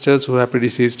ancestors who have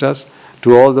predeceased us,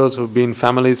 to all those who have been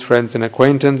families, friends, and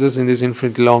acquaintances in this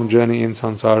infinitely long journey in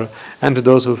samsara, and to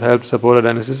those who have helped, supported,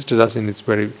 and assisted us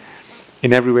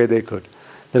in every way they could.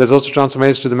 Let us also transfer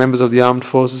merits to the members of the armed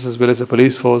forces as well as the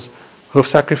police force who have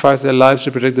sacrificed their lives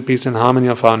to protect the peace and harmony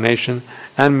of our nation,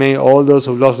 and may all those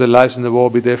who have lost their lives in the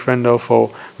war, be their friend or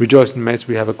foe, rejoice in the merits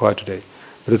we have acquired today.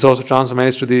 Let us also transfer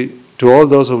merits to all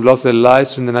those who have lost their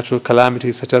lives in the natural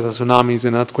calamities such as the tsunamis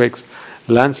and earthquakes,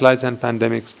 landslides and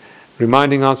pandemics,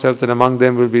 reminding ourselves that among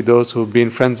them will be those who have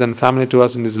been friends and family to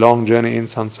us in this long journey in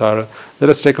samsara. Let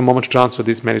us take a moment to transfer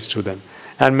these merits to them.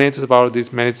 And may through the power of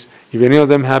these merits, if any of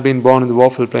them have been born in the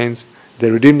woeful planes, they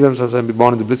redeem themselves and be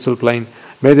born in the blissful plane.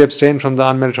 May they abstain from the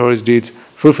unmeritorious deeds,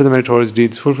 fulfill the meritorious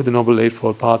deeds, fulfill the noble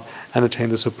eightfold path, and attain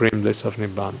the supreme bliss of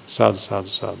Nibbana. Sadhu, sadhu,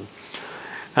 sadhu.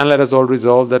 And let us all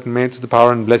resolve that may through the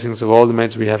power and blessings of all the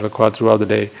merits we have acquired throughout the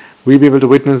day, we be able to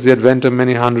witness the advent of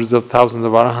many hundreds of thousands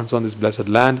of Arahants on this blessed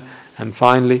land. And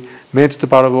finally, may through the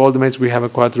power of all the merits we have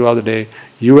acquired throughout the day,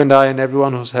 you and I and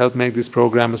everyone who's helped make this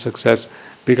program a success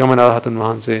become an Arahatun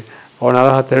Mahanse or an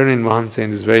Arahatarinin Mahanse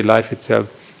in this very life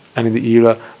itself and in the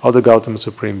era of the Gautama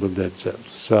Supreme Buddha itself.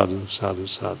 Sadhu, sadhu,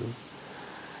 sadhu.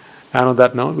 And on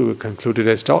that note, we will conclude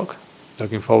today's talk.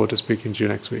 Looking forward to speaking to you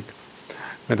next week.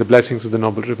 May the blessings of the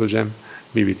Noble Triple Gem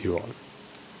be with you all.